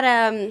 I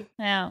had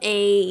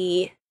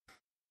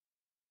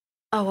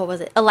what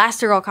was it?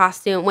 Elastigirl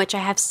costume, which I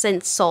have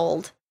since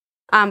sold.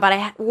 But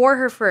I wore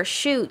her for a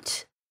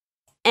shoot,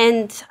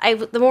 and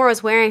the more I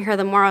was wearing her,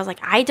 the more I was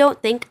like, I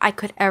don't think I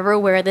could ever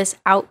wear this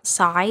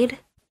outside.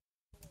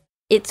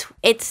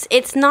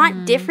 It's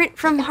not different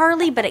from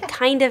Harley, but it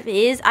kind of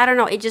is. I don't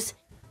know.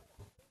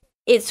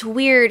 It's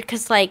weird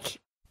because like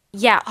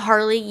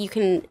Harley, you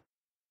can.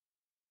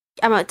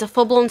 It's a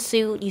full blown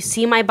suit. You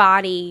see my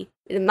body.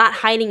 I'm not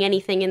hiding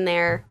anything in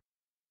there.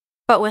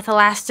 But with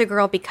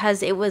Elastigirl,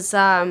 because it was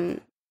a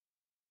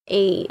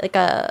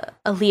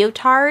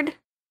leotard,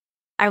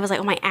 I was like,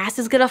 oh, my ass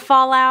is gonna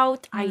fall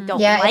out. I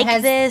don't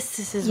like this.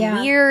 This is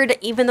weird.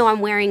 Even though I'm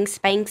wearing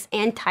Spanx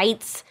and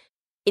tights,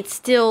 it's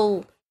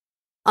still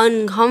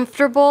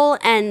uncomfortable.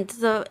 And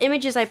the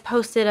images I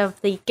posted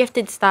of the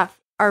gifted stuff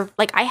are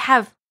like, I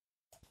have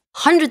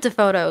hundreds of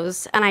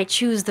photos, and I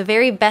choose the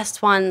very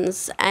best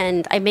ones,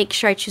 and I make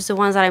sure I choose the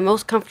ones that I'm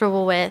most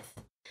comfortable with.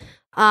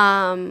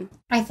 I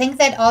think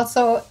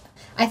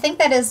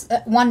that is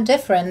one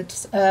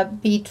difference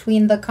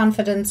between the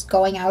confidence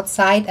going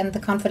outside and the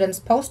confidence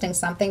posting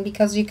something,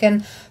 because you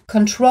can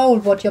control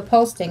what you're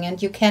posting,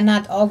 and you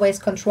cannot always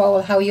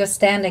control how you're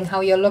standing,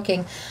 how you're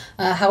looking,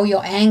 how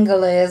your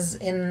angle is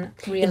in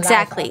real life.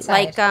 Exactly.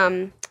 Like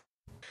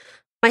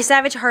my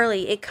Savage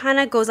Harley, it kind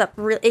of goes up,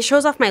 it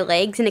shows off my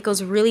legs, and it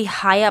goes really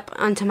high up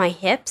onto my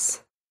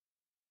hips.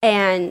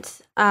 And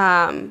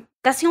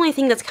that's the only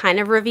thing that's kind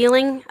of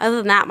revealing. Other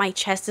than that, my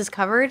chest is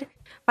covered.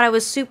 But I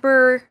was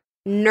super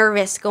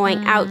nervous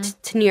going out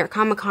to New York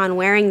Comic Con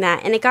wearing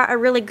that, and it got a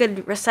really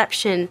good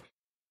reception.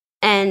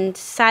 And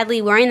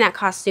sadly, wearing that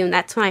costume,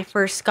 that's when I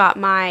first got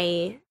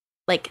my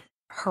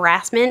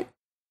harassment.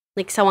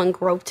 Like, someone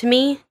groped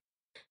me,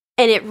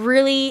 and it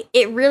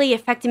really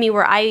affected me,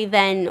 where I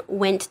then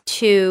went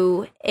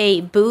to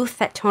a booth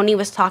that Tony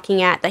was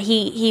talking at, that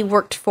he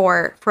worked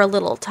for a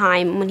little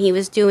time when he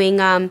was doing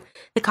the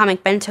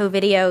Comic Bento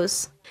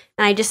videos,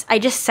 and I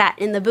just sat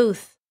in the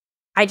booth.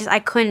 I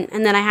couldn't,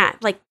 and then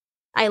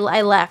I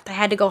left. I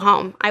had to go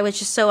home. I was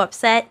just so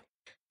upset.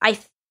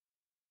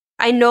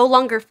 I no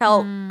longer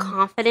felt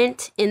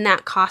confident in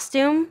that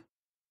costume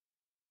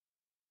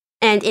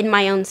and in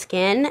my own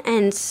skin.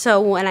 And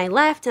so when I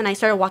left and I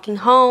started walking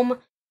home,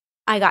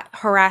 I got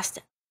harassed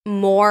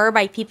more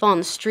by people on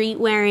the street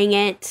wearing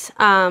it.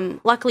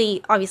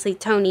 Luckily, obviously,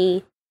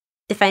 Tony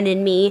defended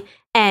me,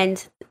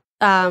 and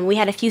we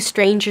had a few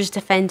strangers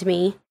defend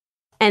me,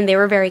 and they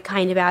were very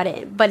kind about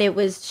it. But it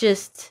was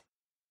just,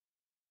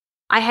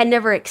 I had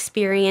never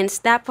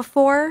experienced that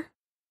before,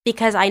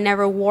 because I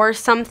never wore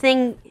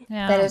something.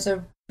 Yeah. That is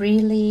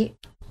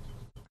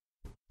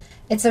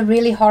it's a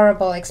really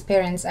horrible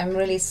experience. I'm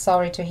really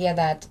sorry to hear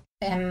that.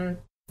 I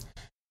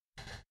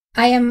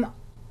am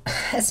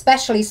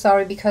especially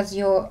sorry because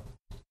you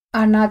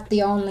are not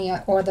the only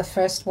or the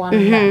first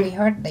one that we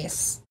heard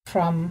this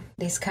from,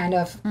 these kind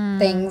of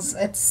things.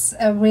 It's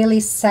a really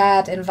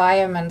sad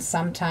environment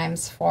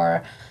sometimes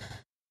for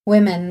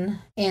women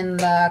in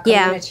the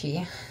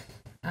community.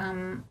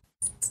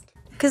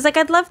 Because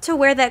I'd love to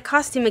wear that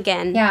costume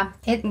again. Yeah.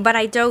 But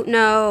I don't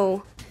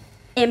know.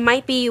 It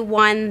might be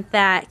one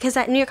that, because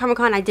at New York Comic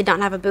Con I did not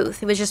have a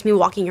booth. It was just me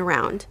walking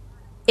around.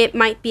 It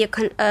might be a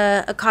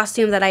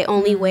costume that I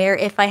only wear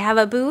if I have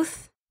a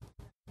booth,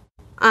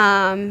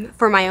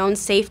 for my own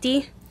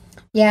safety.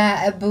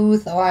 Yeah, a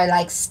booth or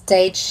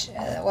stage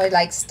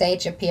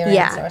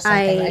appearance or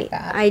something like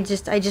that. I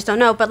just don't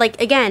know.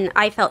 But again,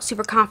 I felt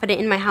super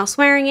confident in my house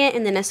wearing it,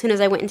 and then as soon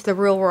as I went into the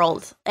real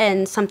world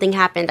and something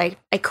happened,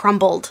 I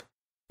crumbled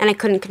and I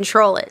couldn't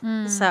control it.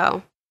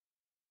 So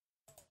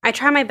I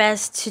try my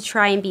best to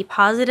try and be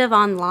positive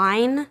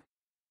online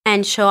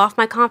and show off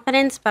my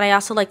confidence, but I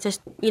also like to,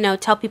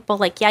 tell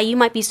people you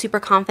might be super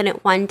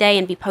confident one day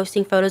and be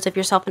posting photos of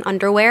yourself in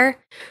underwear,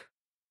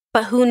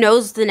 but who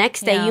knows, the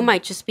next day you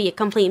might just be a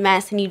complete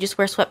mess and you just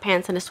wear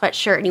sweatpants and a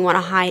sweatshirt and you want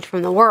to hide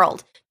from the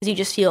world because you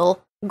just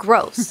feel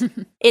gross.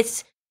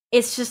 It's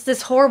just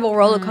this horrible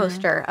roller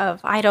coaster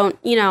of I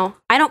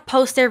don't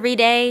post every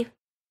day,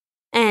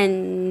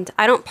 and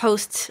I don't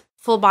post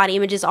full body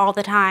images all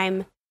the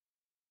time.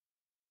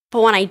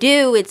 But when I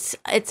do, it's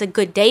a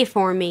good day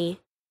for me.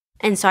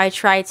 And so I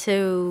try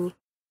to,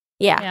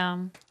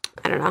 I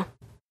don't know.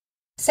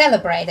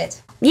 Celebrate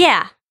it.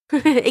 Yeah,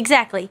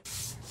 exactly.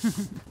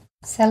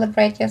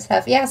 Celebrate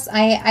yourself. Yes,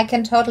 I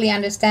can totally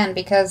understand,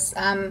 because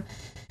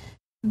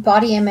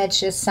body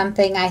image is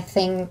something I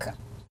think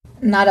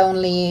not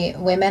only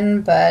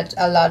women, but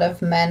a lot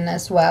of men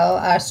as well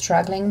are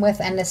struggling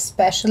with, and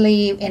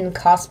especially in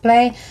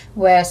cosplay,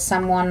 where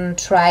someone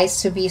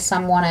tries to be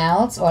someone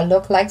else or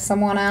look like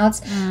someone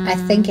else. I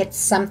think it's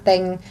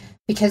something,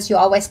 because you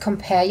always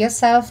compare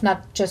yourself,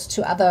 not just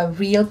to other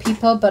real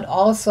people, but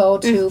also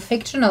to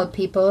fictional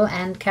people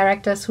and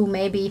characters who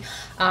maybe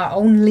are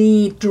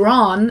only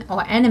drawn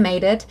or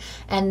animated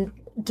and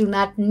do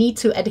not need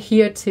to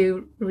adhere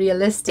to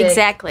realistic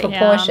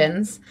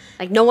proportions.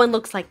 Yeah. No one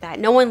looks like that.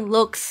 No one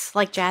looks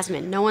like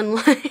Jasmine. No one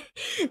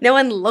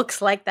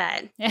looks like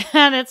that. Yeah,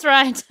 that's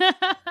right.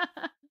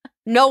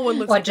 No one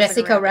looks like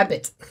Jessica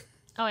Rabbit.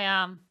 Oh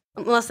yeah.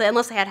 Unless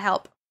they had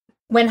help.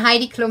 When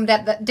Heidi Klum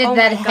did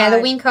that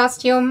Halloween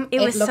costume, it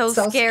was looked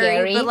so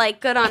scary. But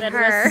good on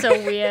her. It was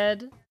so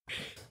weird.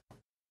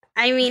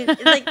 I mean,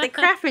 the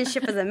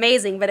craftsmanship was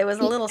amazing, but it was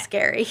a little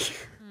scary.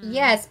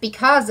 Yes,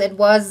 because it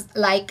was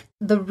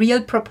the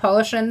real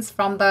proportions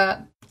from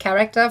the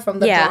character, from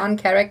the drawn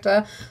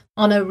character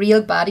on a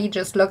real body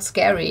just looks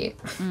scary.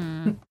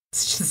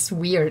 It's just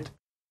weird.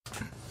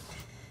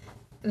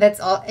 That's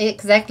all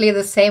exactly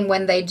the same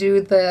when they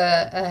do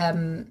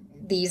the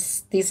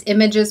these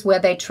images where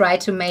they try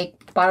to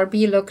make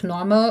Barbie look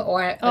normal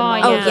or a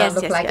normal girl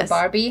look like a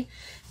Barbie.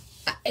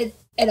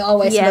 It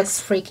always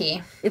looks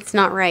freaky. It's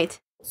not right.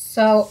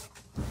 So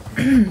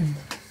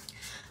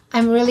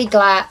I'm really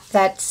glad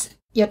that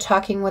you're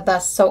talking with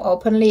us so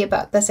openly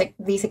about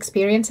these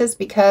experiences,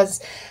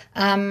 because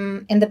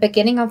in the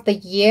beginning of the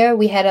year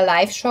we had a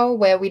live show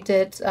where we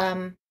did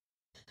a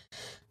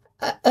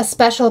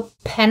special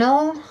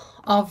panel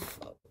of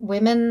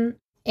women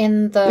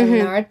in the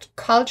nerd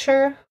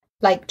culture,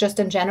 like just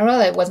in general.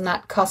 It was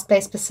not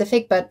cosplay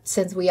specific, but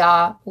since we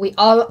all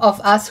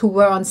of us who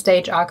were on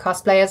stage are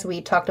cosplayers,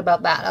 we talked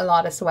about that a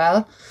lot as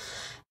well.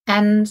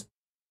 And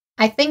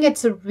I think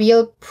it's a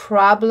real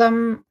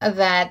problem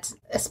that,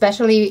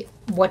 especially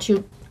what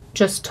you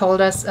just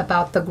told us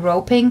about the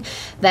groping,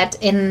 that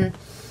in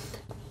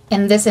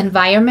this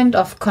environment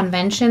of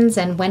conventions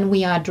and when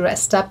we are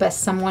dressed up as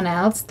someone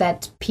else,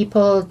 that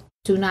people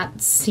do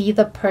not see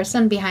the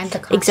person behind the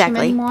costume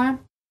anymore.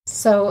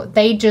 So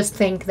they just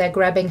think they're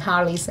grabbing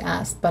Harley's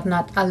ass, but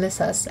not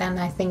Alyssa's. And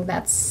I think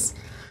that's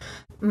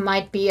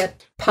might be a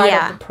part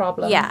of the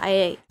problem. Yeah,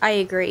 I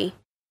agree.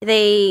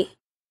 They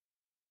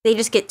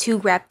just get too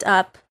wrapped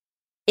up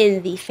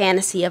in the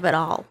fantasy of it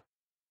all.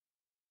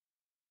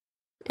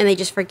 And they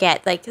just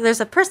forget, like, there's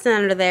a person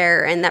under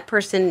there, and that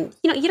person,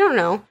 you don't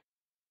know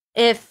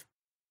if,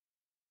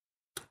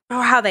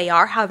 or how they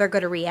are, how they're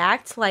going to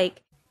react.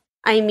 Like,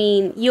 I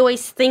mean, you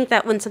always think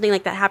that when something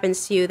like that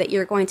happens to you, that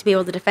you're going to be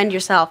able to defend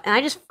yourself. And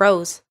I just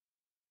froze.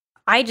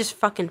 I just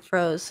fucking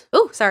froze.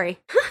 Oh, sorry.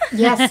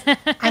 Yes,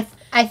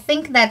 I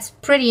think that's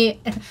pretty.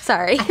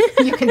 Sorry.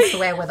 You can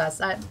swear with us.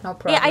 No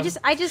problem. Yeah,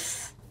 I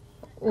just.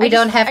 We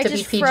don't have to be PG.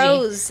 I just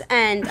froze,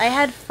 and I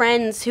had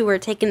friends who were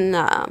taking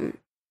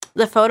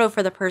the photo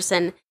for the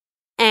person,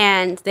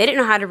 and they didn't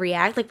know how to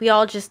react. Like, we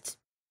all just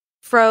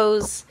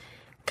froze,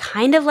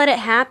 kind of let it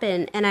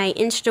happen, and I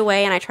inched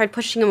away, and I tried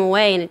pushing him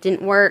away, and it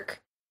didn't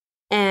work.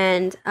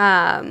 And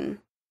I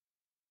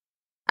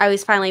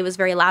was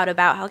very loud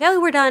about how, okay,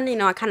 we're done.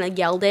 I kind of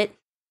yelled it.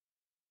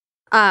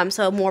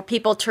 So more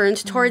people turned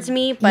towards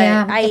me,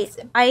 but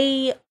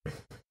I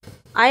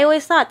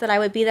always thought that I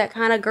would be that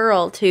kind of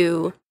girl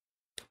to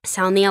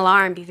sound the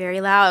alarm, be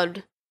very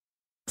loud,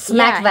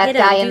 smack that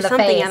guy in the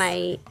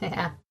face,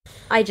 and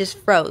I just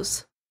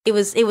froze. It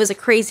was a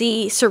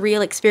crazy,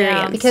 surreal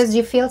experience because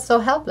you feel so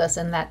helpless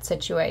in that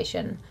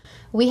situation.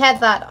 We had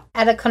that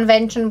at a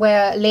convention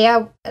where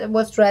Leah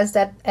was dressed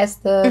as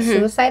the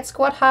Suicide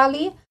Squad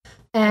Harley,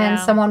 and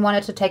someone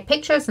wanted to take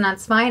pictures, and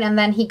that's fine. And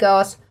then he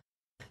goes,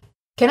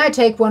 "Can I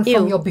take one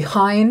from your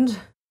behind?"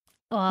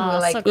 Oh, we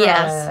were like, so gross.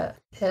 yes.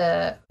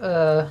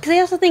 Because I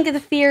also think of the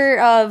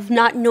fear of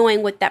not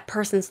knowing what that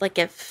person's like.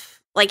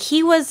 If, like,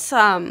 he was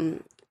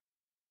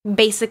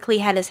basically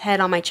had his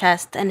head on my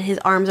chest and his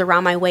arms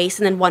around my waist,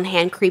 and then one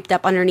hand creeped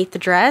up underneath the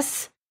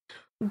dress.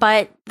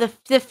 But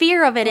the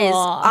fear of it is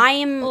I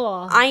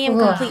am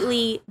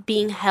completely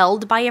being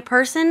held by a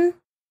person,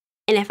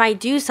 and if I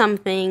do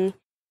something,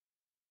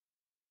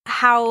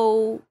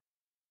 how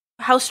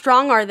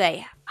strong are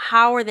they?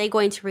 How are they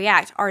going to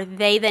react? Are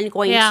they then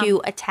going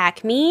to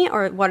attack me,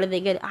 or what are they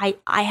going to...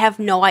 I have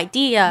no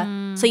idea.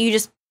 So you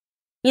just,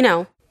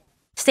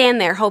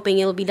 stand there hoping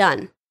it'll be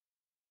done.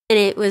 And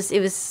it was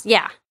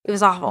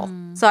awful.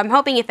 So I'm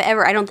hoping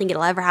I don't think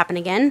it'll ever happen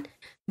again.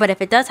 But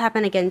if it does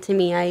happen again to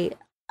me,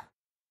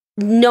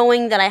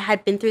 knowing that I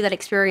had been through that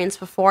experience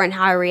before and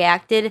how I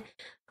reacted,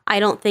 I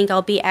don't think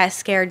I'll be as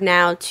scared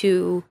now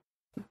to,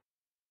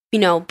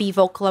 be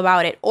vocal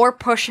about it or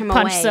push him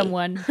away. Punch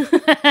someone.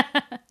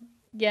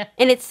 Yeah.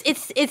 And it's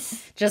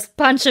just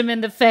punch him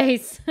in the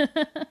face.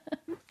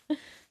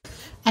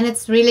 And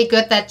it's really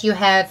good that you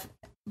had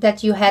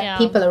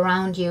people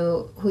around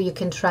you who you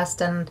can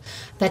trust, and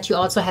that you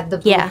also had the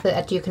booth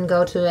that you can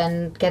go to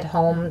and get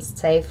home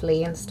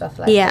safely and stuff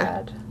like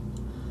that.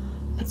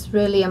 It's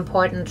really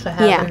important to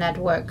have a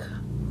network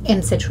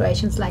in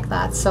situations like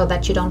that so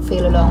that you don't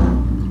feel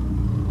alone.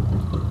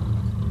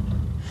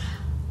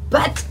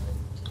 But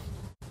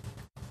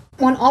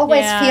one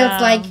always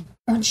feels like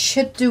one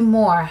should do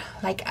more.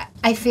 Like,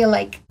 I feel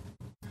like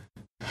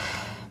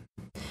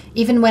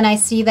even when I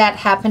see that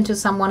happen to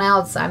someone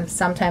else, I'm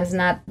sometimes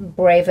not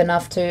brave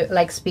enough to,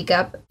 like, speak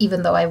up,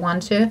 even though I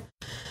want to.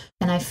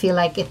 And I feel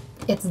like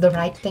it's the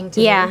right thing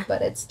to do,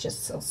 but it's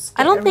just so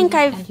scary. I don't think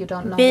I've you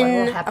don't know been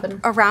what will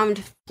happen.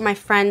 Around my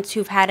friends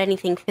who've had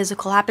anything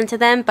physical happen to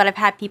them, but I've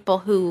had people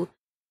who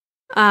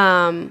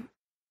are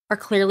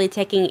clearly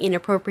taking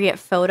inappropriate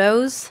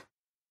photos,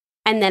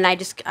 and then I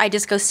just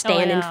go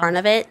stand in front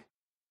of it.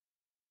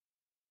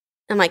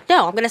 I'm like,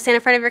 no, I'm going to stand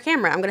in front of your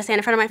camera. I'm going to stand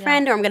in front of my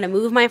friend, or I'm going to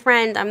move my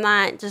friend. I'm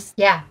not just...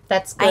 Yeah,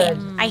 that's good.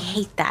 I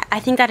hate that. I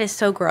think that is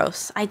so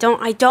gross. I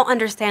don't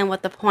understand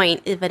what the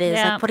point of it is.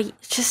 Yeah.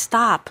 Like, just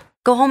stop.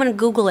 Go home and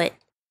Google it.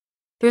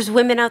 There's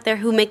women out there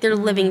who make their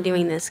living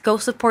doing this. Go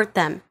support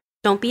them.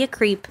 Don't be a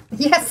creep.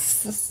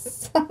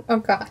 Yes. Oh,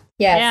 God.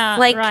 Yes. Yeah,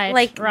 Right.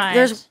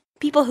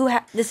 people who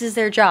this is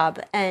their job,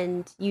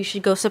 and you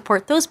should go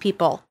support those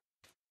people.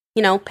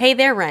 You know, pay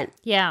their rent.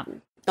 Yeah.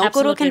 Don't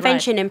go to a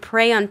convention and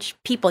prey on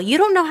people. You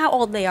don't know how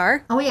old they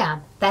are. Oh, yeah.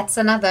 That's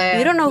another...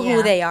 You don't know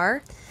who they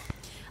are.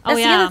 That's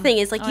the other thing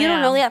is, like, you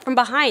don't know that from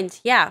behind.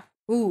 Yeah.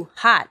 Ooh,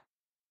 hot.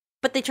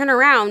 But they turn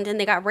around and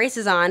they got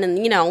braces on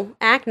and, you know,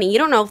 acne. You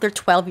don't know if they're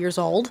 12 years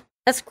old.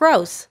 That's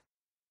gross.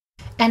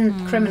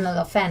 And criminal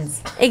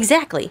offense.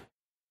 Exactly.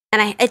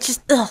 And it's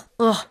just,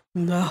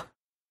 no.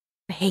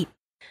 I hate.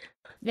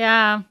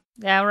 Yeah,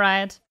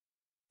 right.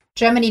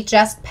 Germany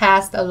just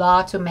passed a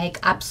law to make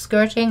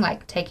upskirting,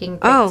 like taking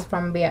pics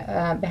from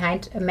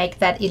behind, make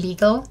that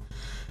illegal.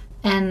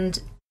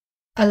 And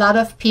a lot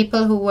of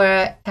people who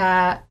were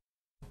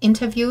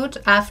interviewed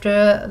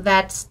after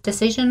that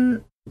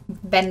decision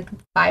went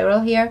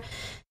viral here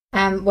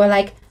were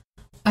like,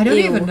 I don't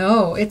even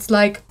know. It's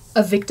like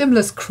a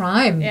victimless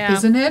crime,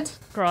 isn't it?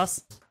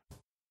 Gross.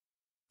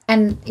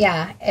 And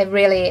yeah, it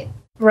really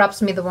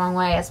rubs me the wrong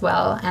way as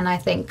well. And I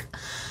think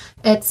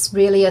it's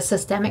really a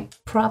systemic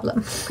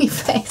problem we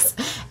face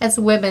as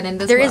women in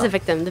this world. There is a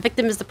victim. The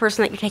victim is the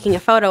person that you're taking a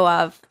photo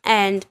of.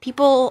 And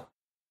people,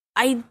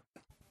 I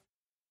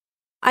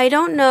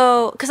don't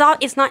know, because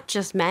it's not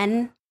just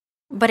men,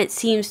 but it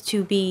seems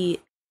to be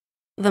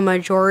the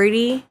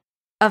majority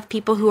of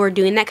people who are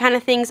doing that kind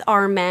of things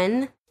are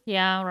men.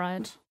 Yeah,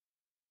 right.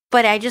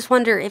 But I just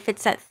wonder if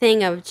it's that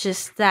thing of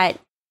just that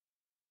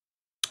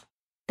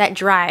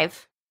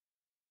drive,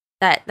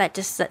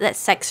 that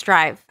sex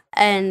drive.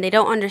 And they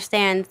don't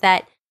understand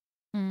that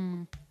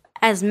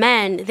as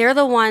men, they're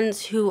the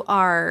ones who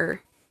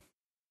are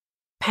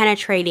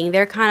penetrating.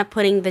 They're kind of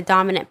putting the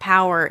dominant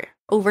power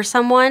over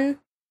someone.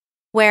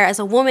 Whereas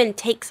a woman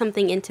takes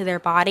something into their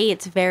body,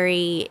 it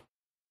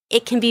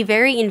can be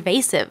very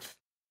invasive.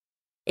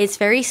 It's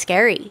very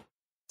scary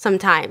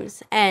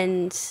sometimes.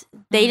 And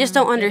they just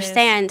don't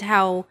understand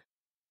how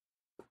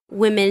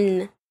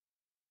women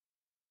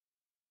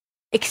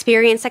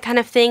experience that kind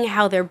of thing,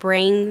 how their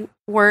brain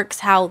works,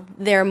 how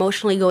they're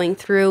emotionally going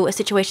through a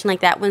situation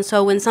like that. When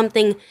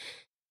something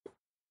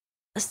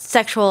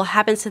sexual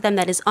happens to them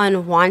that is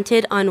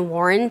unwanted,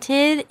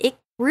 unwarranted, it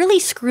really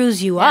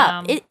screws you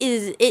up.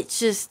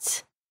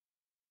 It's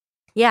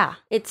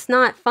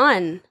not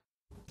fun.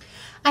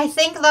 I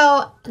think,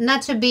 though,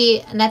 not to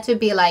be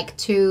like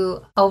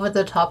too over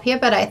the top here,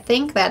 but I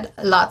think that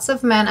lots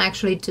of men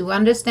actually do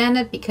understand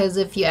it, because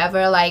if you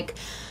ever like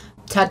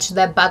touch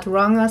their butt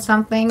wrong or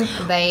something,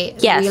 they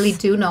really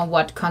do know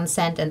what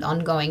consent and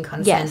ongoing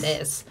consent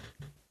is.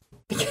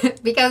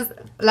 Because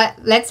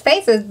let's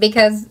face it,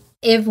 because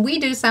if we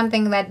do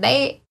something that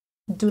they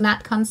do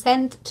not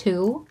consent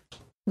to,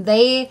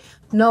 they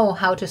know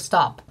how to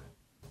stop,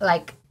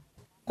 like,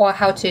 or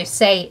how to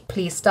say,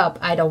 please stop,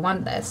 I don't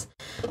want this.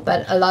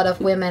 But a lot of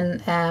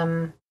women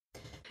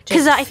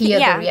just fear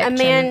the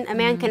reaction. A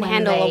man can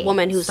handle a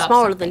woman who's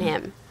smaller than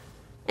him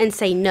and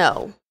say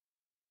no.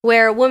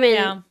 Where a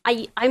woman,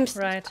 I'm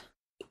right.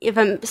 If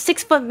a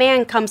 6-foot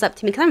man comes up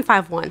to me, because I'm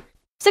 5'1",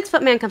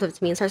 6-foot man comes up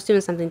to me and starts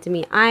doing something to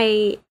me,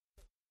 I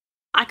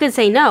could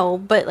say no,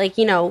 but like,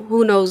 you know,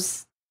 who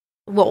knows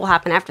what will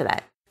happen after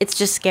that? It's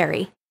just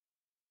scary.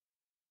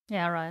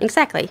 Yeah, right.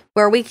 Exactly.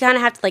 Where we kind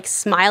of have to like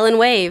smile and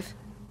wave.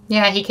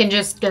 Yeah, he can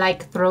just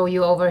like throw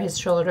you over his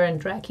shoulder and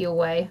drag you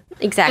away.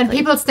 Exactly. And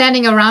people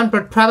standing around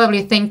would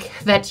probably think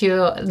that you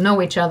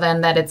know each other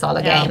and that it's all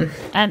a game.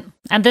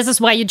 And this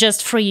is why you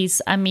just freeze.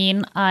 I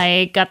mean,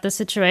 I got the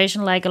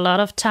situation like a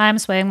lot of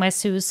times wearing my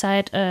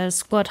Suicide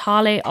Squad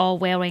Harley or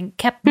wearing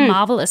Captain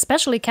Marvel,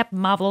 especially Captain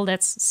Marvel.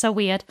 That's so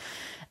weird.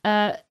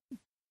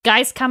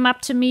 Guys come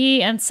up to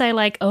me and say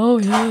like, "Oh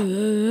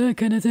yeah,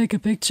 can I take a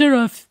picture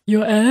of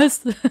your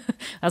ass?"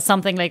 or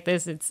something like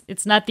this.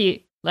 It's not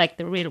the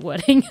real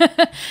wording,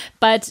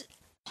 but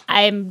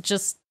I'm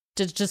just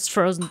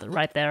frozen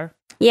right there.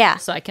 Yeah,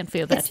 so I can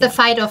feel that. It's the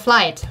fight or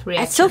flight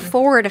reaction. It's so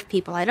forward of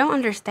people. I don't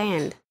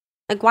understand.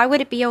 Like, why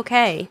would it be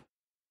okay?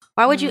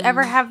 Why would you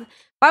ever have?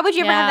 Why would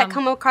you ever have that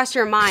come across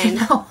your mind?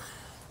 No.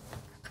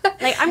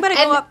 Like, I'm gonna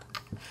go up.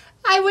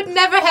 I would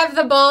never have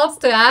the balls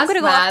to ask. I'm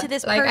gonna go up to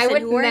this person I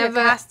would who wearing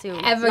never a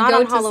costume, ever not go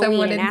on to Halloween,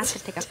 someone and ask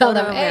to take a tell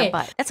photo them, of their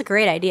butt. That's a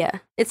great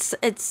idea. It's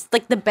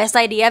like the best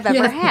idea I've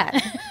ever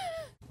had.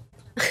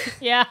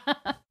 Yeah.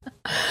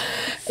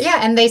 Yeah,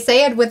 and they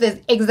say it with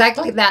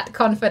exactly that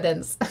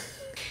confidence.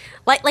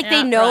 Like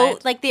they know,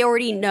 like they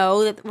already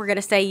know that we're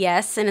gonna say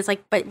yes, and it's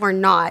like, but we're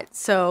not.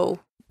 So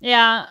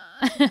yeah,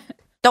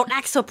 don't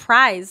act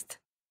surprised.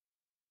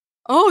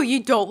 Oh,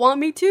 you don't want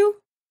me to?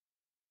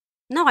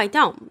 No, I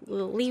don't.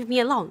 Leave me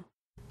alone.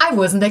 I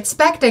wasn't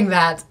expecting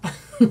that.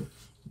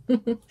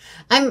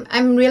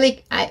 I'm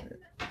really. I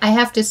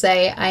have to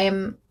say I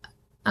am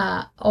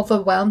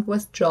overwhelmed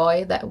with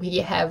joy that we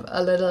have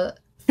a little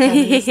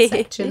feminist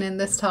section in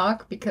this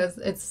talk, because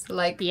it's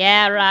like,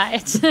 yeah,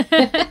 right.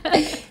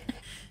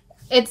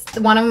 It's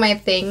one of my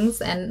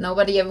things, and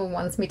nobody ever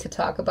wants me to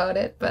talk about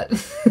it. But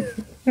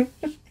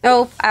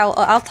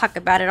I'll talk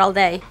about it all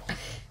day.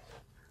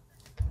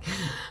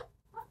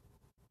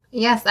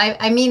 Yes,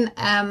 I mean,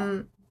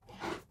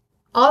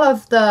 all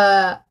of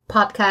the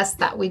podcasts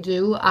that we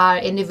do are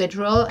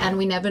individual, and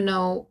we never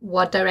know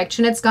what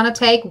direction it's gonna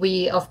take.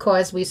 We, of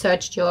course, we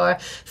searched your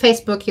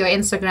Facebook, your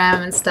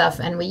Instagram, and stuff,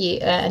 and we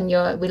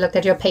looked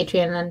at your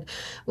Patreon, and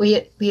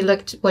we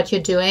looked what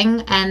you're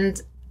doing.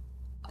 And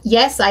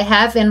yes, I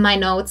have in my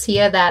notes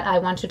here that I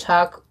want to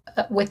talk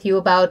with you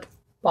about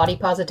body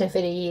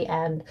positivity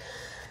and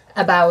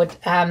about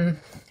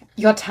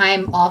your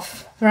time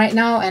off right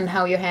now and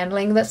how you're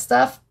handling this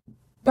stuff.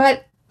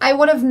 But I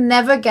would have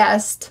never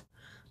guessed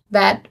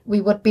that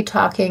we would be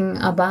talking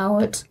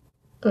about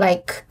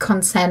like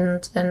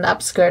consent and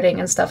upskirting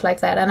and stuff like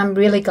that. And I'm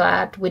really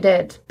glad we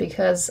did,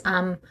 because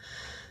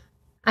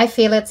I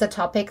feel it's a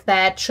topic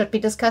that should be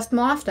discussed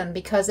more often,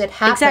 because it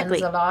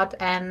happens a lot,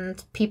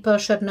 and people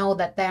should know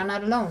that they're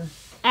not alone.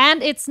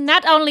 And it's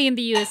not only in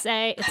the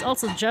USA, it's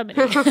also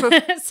Germany.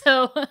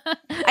 So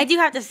I do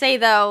have to say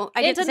though,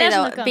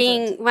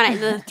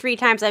 the 3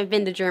 times I've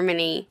been to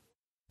Germany,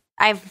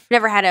 I've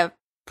never had a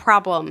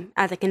problem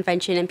at the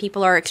convention, and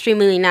people are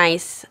extremely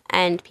nice,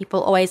 and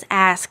people always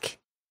ask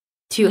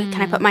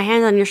can I put my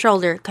hand on your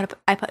shoulder? Could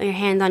I put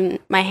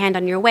my hand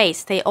on your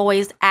waist? They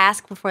always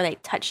ask before they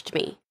touched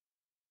me.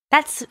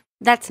 That's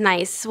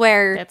nice.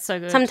 Where that's so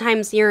good.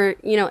 Sometimes you're,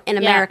 in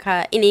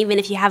America, and even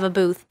if you have a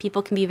booth,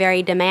 people can be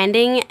very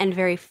demanding and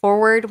very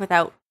forward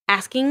without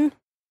asking.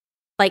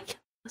 Like,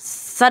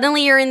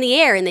 suddenly you're in the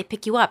air and they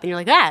pick you up and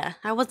you're like,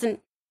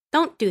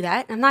 don't do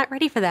that. I'm not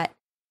ready for that.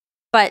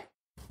 But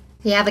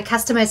yeah, the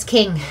customer is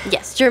king.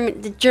 Yes,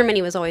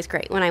 Germany was always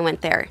great when I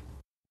went there.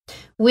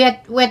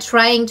 We're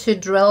trying to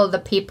drill the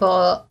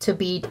people to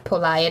be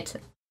polite,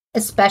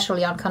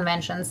 especially on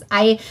conventions.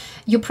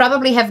 You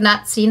probably have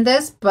not seen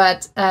this,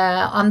 but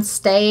on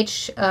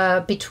stage,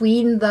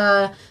 between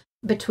the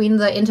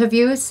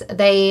interviews,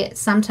 they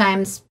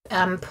sometimes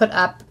put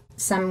up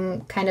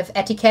some kind of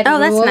etiquette rules.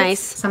 That's nice.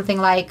 Something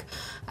like,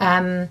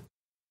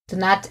 do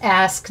not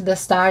ask the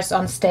stars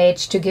on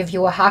stage to give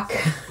you a hug.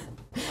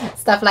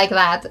 Stuff like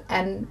that.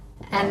 And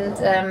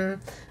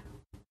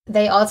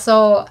they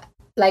also,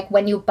 like,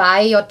 when you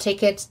buy your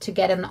ticket to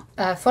get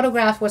a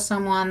photograph with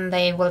someone,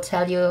 they will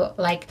tell you,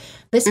 like,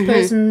 this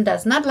person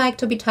does not like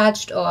to be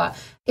touched, or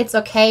it's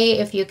okay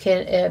if you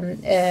can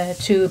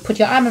to put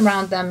your arm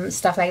around them,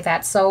 stuff like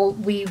that. So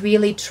we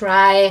really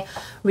try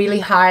really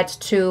hard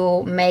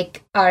to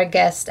make our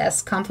guest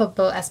as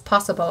comfortable as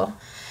possible.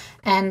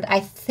 And I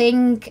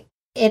think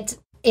it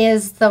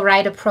is the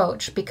right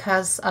approach,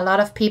 because a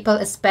lot of people,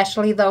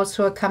 especially those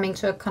who are coming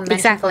to a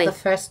convention for the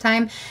first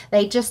time,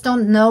 they just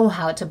don't know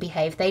how to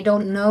behave. They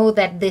don't know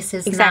that this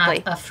is not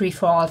a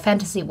free-for-all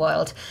fantasy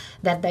world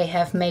that they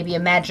have maybe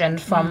imagined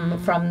from TV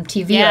or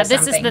something. Yeah,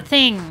 this is the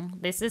thing.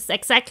 This is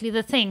exactly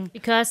the thing.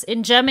 Because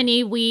in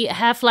Germany, we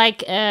have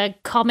like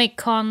Comic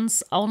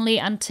Cons only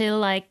until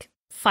like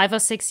 5 or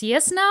 6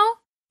 years now.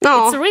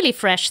 Oh. It's a really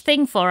fresh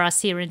thing for us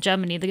here in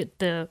Germany,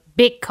 the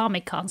big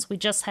Comic Cons. We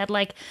just had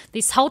like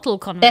this hotel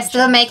convention. They're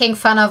still making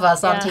fun of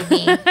us on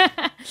TV.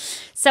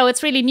 So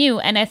it's really new.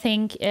 And I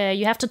think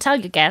you have to tell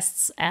your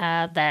guests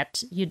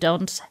that you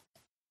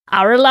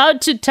are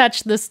allowed to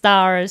touch the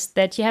stars,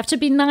 that you have to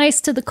be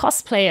nice to the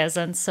cosplayers.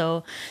 And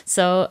so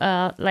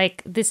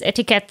like this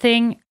etiquette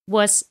thing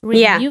was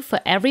really new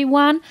for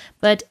everyone,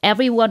 but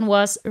everyone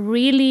was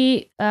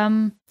really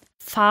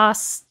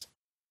fast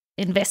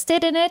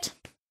invested in it.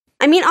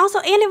 I mean, also,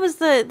 and it was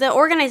the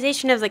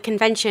organization of the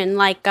convention,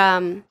 like,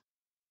 so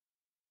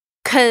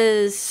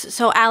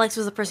Alex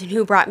was the person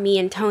who brought me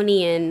and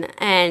Tony in,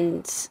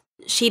 and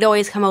she'd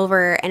always come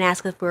over and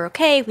ask if we were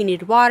okay, if we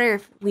needed water,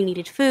 if we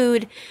needed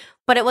food,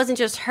 but it wasn't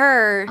just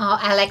her. Oh,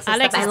 Alex is the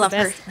best. I love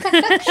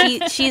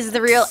her. She's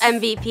the real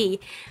MVP.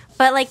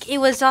 But, like, it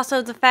was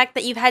also the fact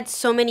that you've had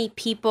so many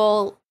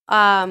people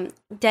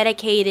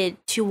dedicated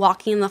to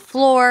walking the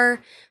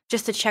floor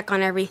just to check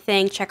on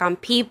everything, check on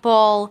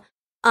people.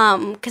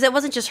 Because it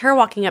wasn't just her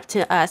walking up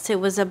to us.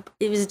 It was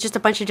just a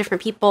bunch of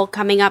different people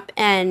coming up,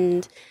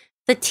 and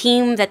the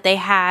team that they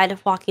had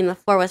walking the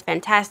floor was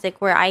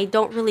fantastic. Where I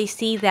don't really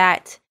see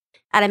that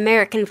at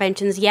American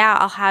conventions.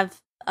 Yeah,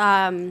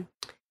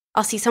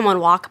 I'll see someone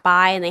walk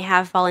by and they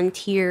have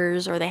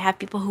volunteers, or they have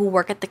people who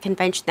work at the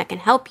convention that can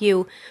help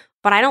you,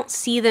 but I don't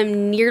see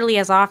them nearly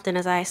as often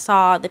as I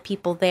saw the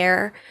people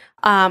there.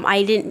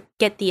 I didn't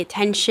get the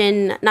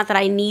attention, not that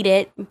I need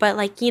it, but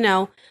like,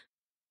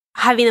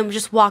 having them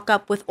just walk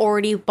up with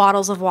already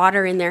bottles of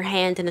water in their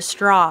hand and a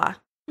straw,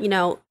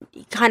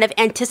 kind of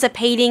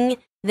anticipating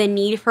the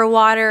need for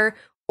water,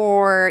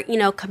 or,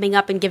 coming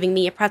up and giving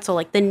me a pretzel,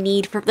 like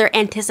they're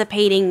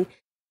anticipating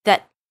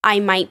that I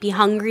might be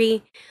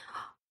hungry,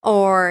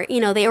 or,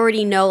 they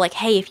already know, like,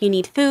 hey, if you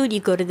need food, you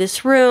go to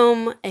this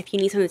room. If you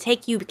need someone to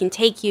take you, we can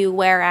take you.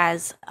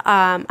 Whereas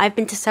I've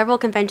been to several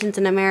conventions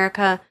in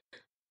America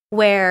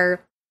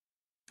where,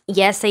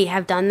 yes, they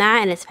have done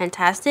that, and it's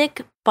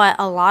fantastic. But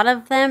a lot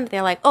of them,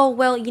 they're like, oh,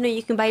 well,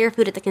 you can buy your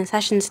food at the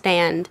concession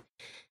stand.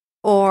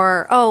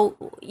 Or, oh,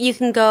 you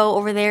can go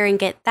over there and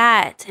get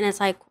that. And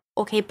it's like,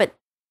 okay, but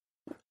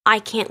I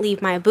can't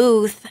leave my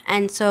booth.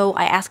 And so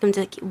I ask them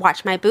to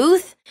watch my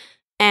booth.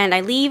 And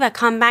I leave, I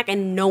come back,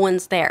 and no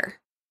one's there.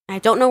 I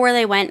don't know where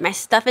they went. My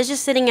stuff is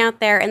just sitting out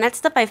there, and that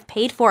stuff I've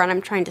paid for and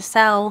I'm trying to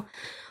sell.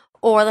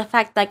 Or the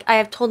fact, like, I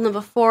have told them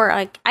before,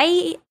 like,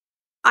 I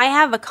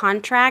have a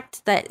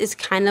contract that is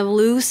kind of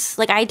loose.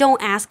 Like, I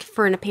don't ask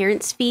for an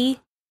appearance fee,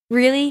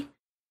 really,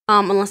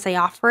 unless they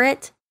offer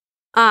it.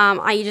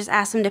 I just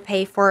ask them to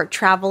pay for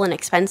travel and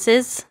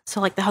expenses, so,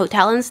 like, the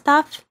hotel and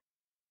stuff.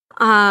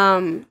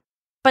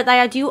 But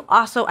I do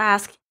also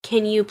ask,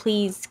 can you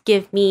please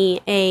give me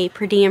a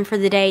per diem for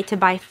the day to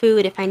buy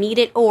food if I need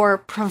it, or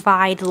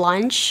provide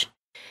lunch?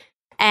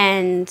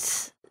 And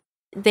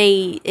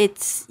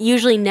it's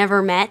usually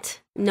never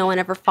met. No one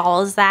ever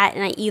follows that.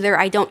 And I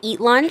don't eat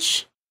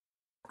lunch,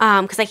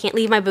 because I can't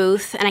leave my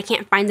booth and I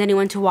can't find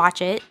anyone to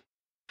watch it.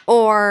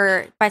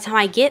 Or by the time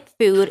I get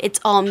food, it's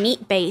all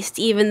meat-based,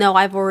 even though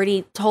I've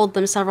already told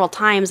them several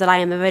times that I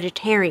am a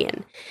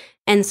vegetarian.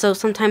 And so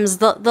sometimes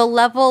the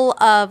level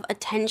of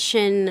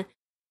attention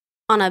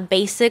on a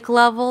basic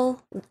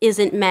level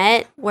isn't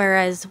met,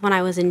 whereas when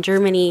I was in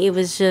Germany, it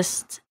was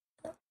just,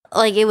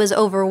 like, it was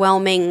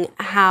overwhelming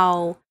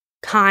how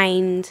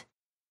kind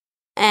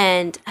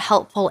and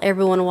helpful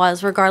everyone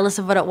was, regardless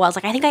of what it was.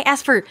 Like, I think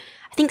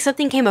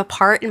something came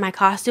apart in my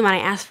costume, and I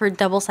asked for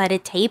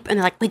double-sided tape, and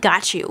they're like, we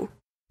got you.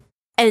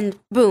 And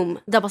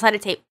boom,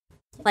 double-sided tape.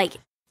 Like,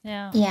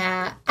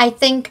 yeah. I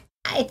think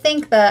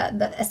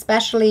the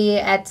especially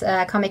at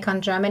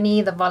Comic-Con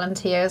Germany, the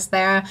volunteers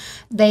there,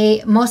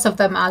 most of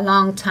them are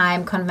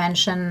long-time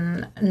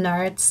convention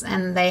nerds,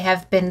 and they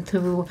have been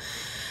through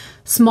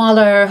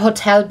smaller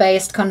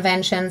hotel-based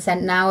conventions,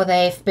 and now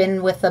they've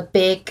been with the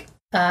big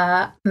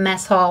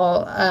mess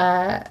hall,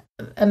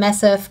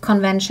 massive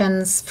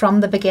conventions from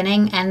the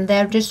beginning, and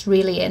they're just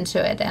really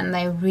into it, and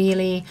they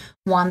really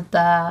want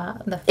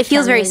the it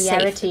feels very safe,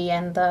 familiarity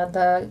and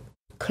the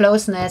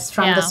closeness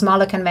from the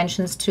smaller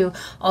conventions to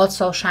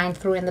also shine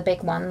through in the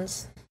big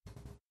ones.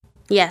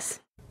 Yes.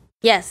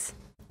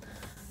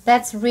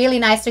 That's really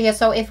nice to hear.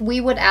 So if we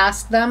would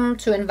ask them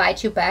to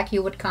invite you back,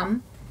 you would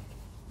come?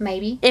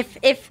 Maybe? If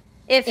you're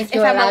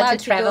I'm allowed allowed to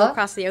to travel? go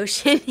across the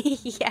ocean,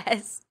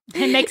 yes.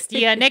 Next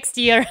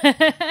year.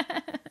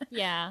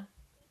 Yeah.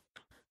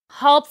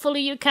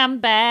 Hopefully you come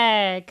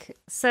back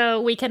so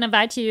we can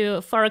invite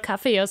you for a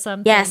coffee or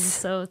something. Yes.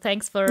 So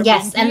thanks for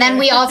Yes, being and then here.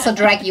 we also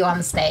drag you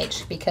on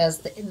stage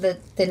because that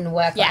didn't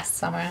work last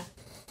summer.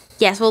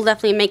 Yes, we'll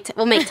definitely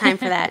we'll make time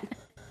for that.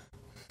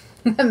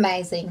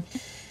 Amazing.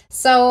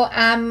 So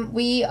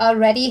we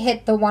already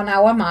hit the 1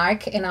 hour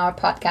mark in our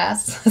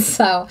podcast.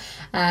 So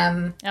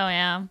oh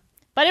yeah,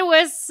 but it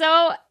was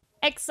so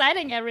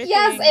exciting. Everything.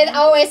 Yes, it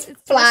always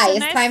flies. so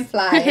nice. Time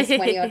flies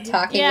when you're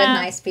talking with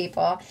nice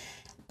people.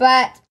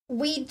 But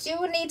we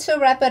do need to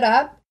wrap it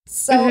up.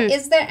 So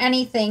is there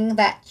anything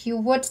that you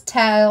would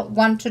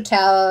want to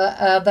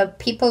tell the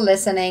people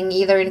listening,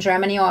 either in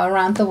Germany or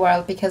around the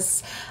world?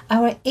 Because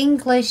our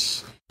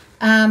English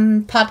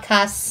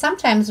podcast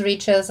sometimes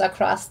reaches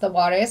across the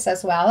waters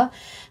as well.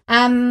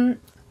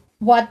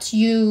 What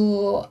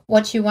you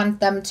want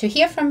them to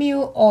hear from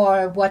you,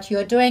 or what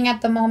you're doing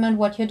at the moment,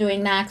 what you're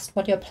doing next,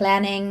 what you're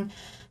planning,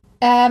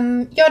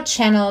 your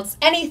channels,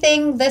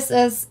 anything. This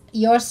is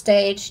your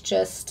stage.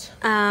 Just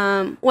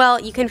well,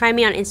 you can find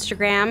me on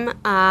Instagram.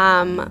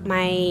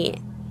 My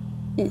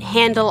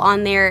handle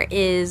on there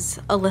is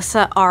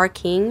Alyssa R.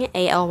 King,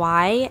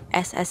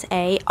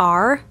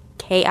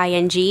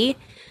 ALYSSARKING.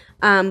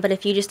 But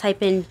if you just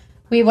type in,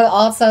 we will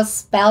also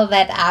spell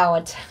that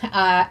out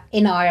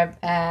in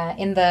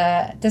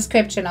the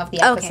description of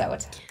the episode.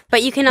 Okay.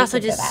 But you can also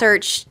just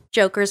search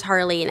Joker's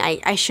Harley, and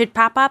I should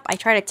pop up. I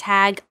try to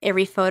tag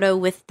every photo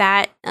with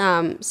that,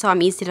 so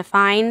I'm easy to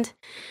find.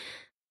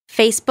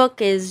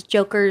 Facebook is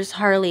Joker's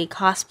Harley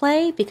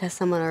Cosplay, because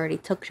someone already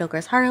took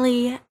Joker's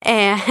Harley.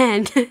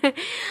 And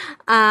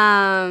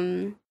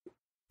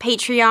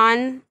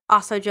Patreon,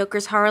 also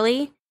Joker's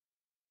Harley.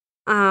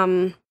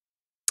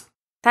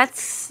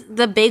 That's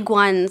the big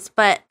ones,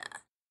 but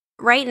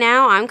right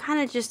now I'm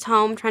kind of just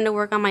home trying to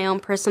work on my own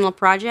personal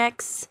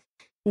projects,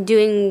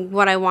 doing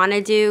what I want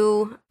to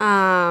do,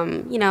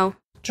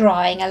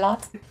 drawing a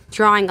lot,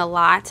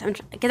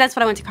 because that's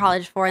what I went to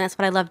college for, and that's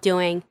what I love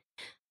doing.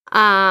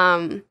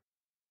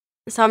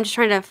 So I'm just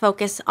trying to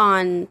focus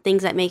on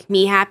things that make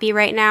me happy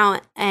right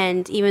now,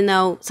 and even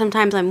though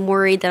sometimes I'm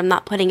worried that I'm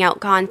not putting out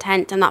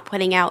content, I'm not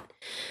putting out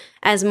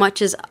as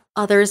much as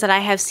others that I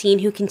have seen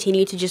who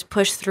continue to just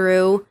push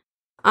through,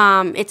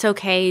 it's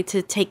okay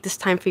to take this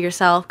time for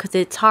yourself, because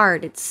it's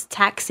hard, it's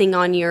taxing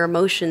on your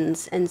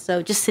emotions. And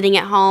so just sitting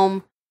at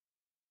home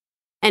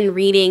and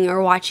reading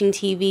or watching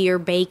TV or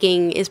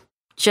baking is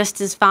just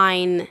as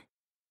fine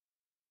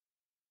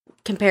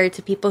compared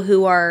to people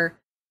who are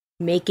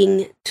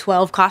making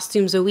 12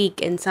 costumes a week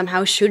and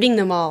somehow shooting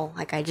them all.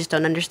 Like, I just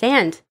don't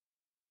understand.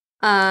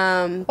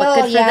 But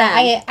good for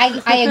them.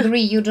 I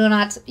agree. You do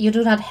not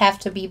have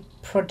to be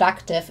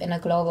productive in a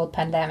global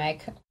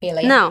pandemic,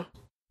 really. No.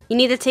 You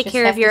need to take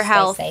care of your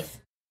health. Safe.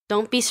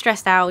 Don't be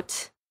stressed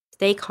out.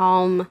 Stay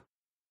calm.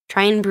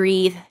 Try and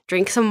breathe.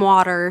 Drink some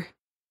water.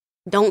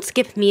 Don't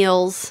skip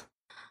meals.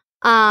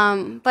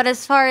 But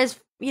as far as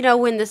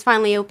when this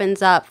finally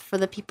opens up for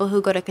the people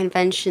who go to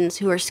conventions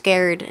who are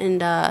scared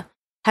and have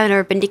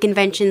never been to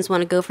conventions,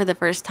 want to go for the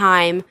first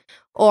time,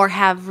 or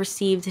have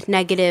received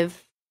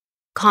negative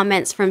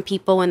comments from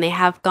people when they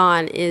have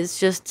gone, is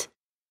just,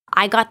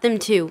 I got them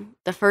too.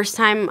 The first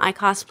time I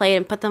cosplayed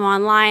and put them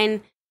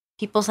online,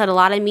 people said a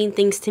lot of mean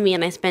things to me,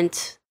 and I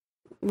spent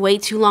way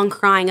too long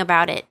crying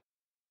about it.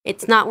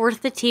 It's not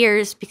worth the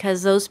tears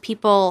because those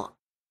people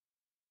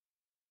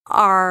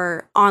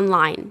are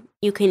online.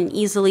 You can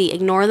easily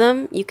ignore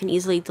them. You can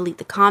easily delete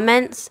the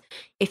comments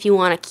if you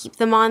want to keep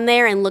them on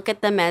there and look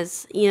at them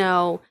as,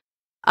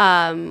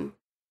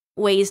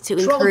 ways to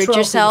encourage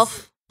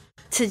yourself.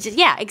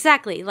 Yeah,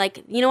 exactly.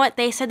 Like, you know what?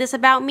 They said this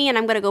about me, and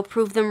I'm going to go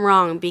prove them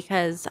wrong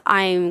because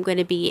I'm going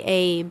to be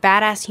a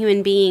badass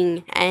human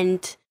being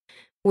and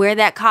wear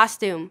that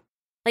costume.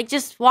 Like,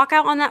 just walk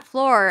out on that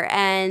floor,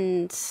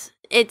 and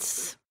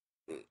it's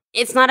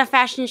not a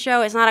fashion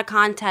show. It's not a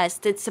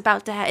contest. It's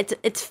about to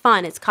it's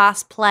fun. It's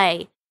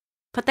cosplay.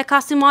 Put the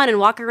costume on and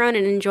walk around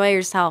and enjoy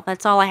yourself.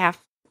 That's all I have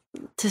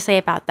to say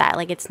about that.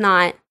 Like, it's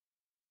not.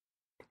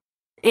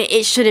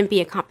 It shouldn't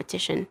be a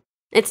competition.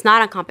 It's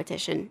not a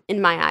competition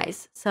in my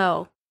eyes.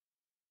 So,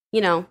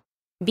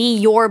 be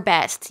your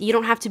best. You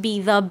don't have to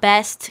be the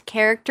best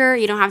character.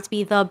 You don't have to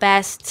be the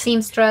best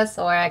seamstress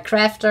or a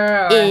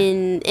crafter or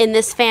in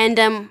this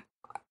fandom.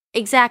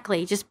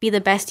 Exactly. Just be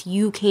the best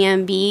you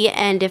can be,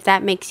 and if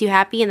that makes you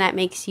happy and that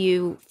makes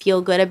you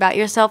feel good about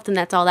yourself, then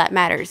that's all that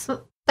matters.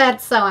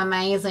 That's so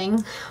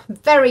amazing.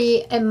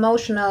 Very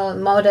emotional,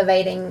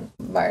 motivating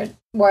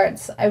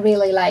words. I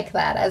really like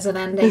that as an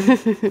ending.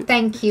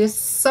 Thank you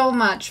so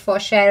much for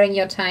sharing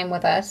your time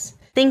with us.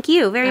 Thank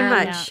you very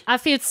much. Yeah. I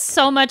feel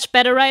so much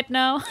better right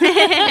now.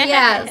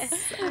 Yes,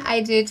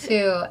 I do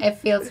too. It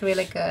feels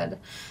really good.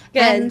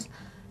 Good.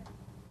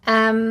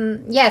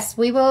 And yes,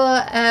 we will,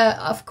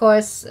 of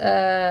course,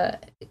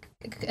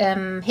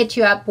 hit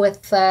you up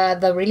with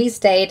the release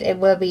date. It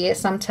will be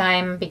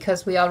sometime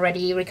because we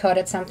already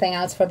recorded something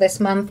else for this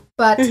month.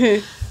 But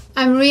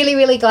I'm really,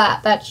 really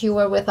glad that you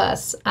were with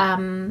us.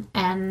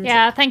 And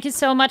yeah, thank you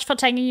so much for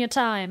taking your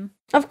time.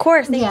 Of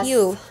course, thank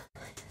you.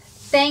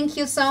 Thank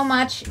you so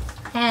much.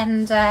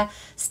 And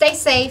stay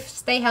safe,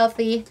 stay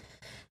healthy.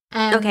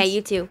 And okay,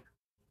 you too.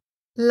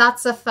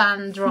 Lots of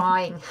fun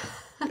drawing.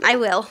 I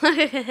will.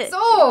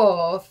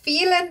 So,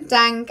 vielen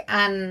Dank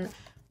an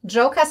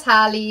Jokers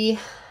Harley,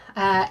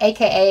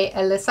 aka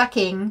Alyssa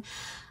King.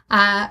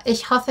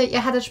 Ich hoffe,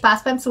 ihr hattet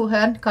Spaß beim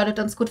Zuhören, konntet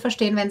uns gut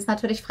verstehen. Wenn es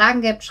natürlich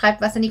Fragen gibt,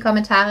 schreibt was in die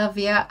Kommentare.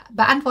 Wir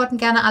beantworten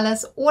gerne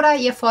alles. Oder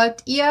ihr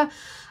folgt ihr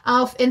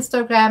auf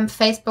Instagram,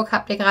 Facebook,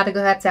 habt ihr gerade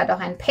gehört. Sie hat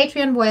auch einen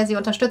Patreon, wo ihr sie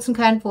unterstützen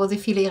könnt, wo sie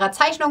viele ihrer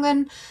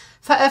Zeichnungen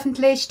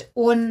veröffentlicht.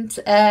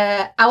 Und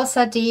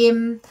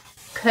außerdem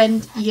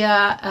könnt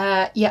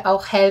ihr ihr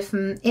auch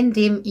helfen,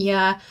 indem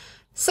ihr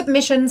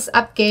Submissions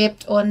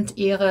abgebt und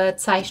ihre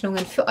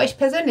Zeichnungen für euch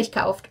persönlich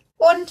kauft.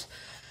 Und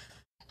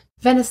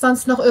wenn es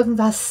sonst noch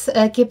irgendwas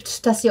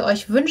gibt, das ihr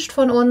euch wünscht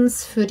von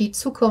uns für die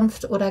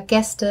Zukunft oder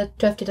Gäste,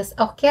 dürft ihr das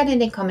auch gerne in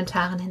den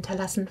Kommentaren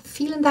hinterlassen.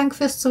 Vielen Dank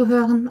fürs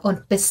Zuhören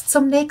und bis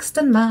zum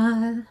nächsten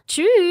Mal.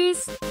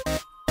 Tschüss!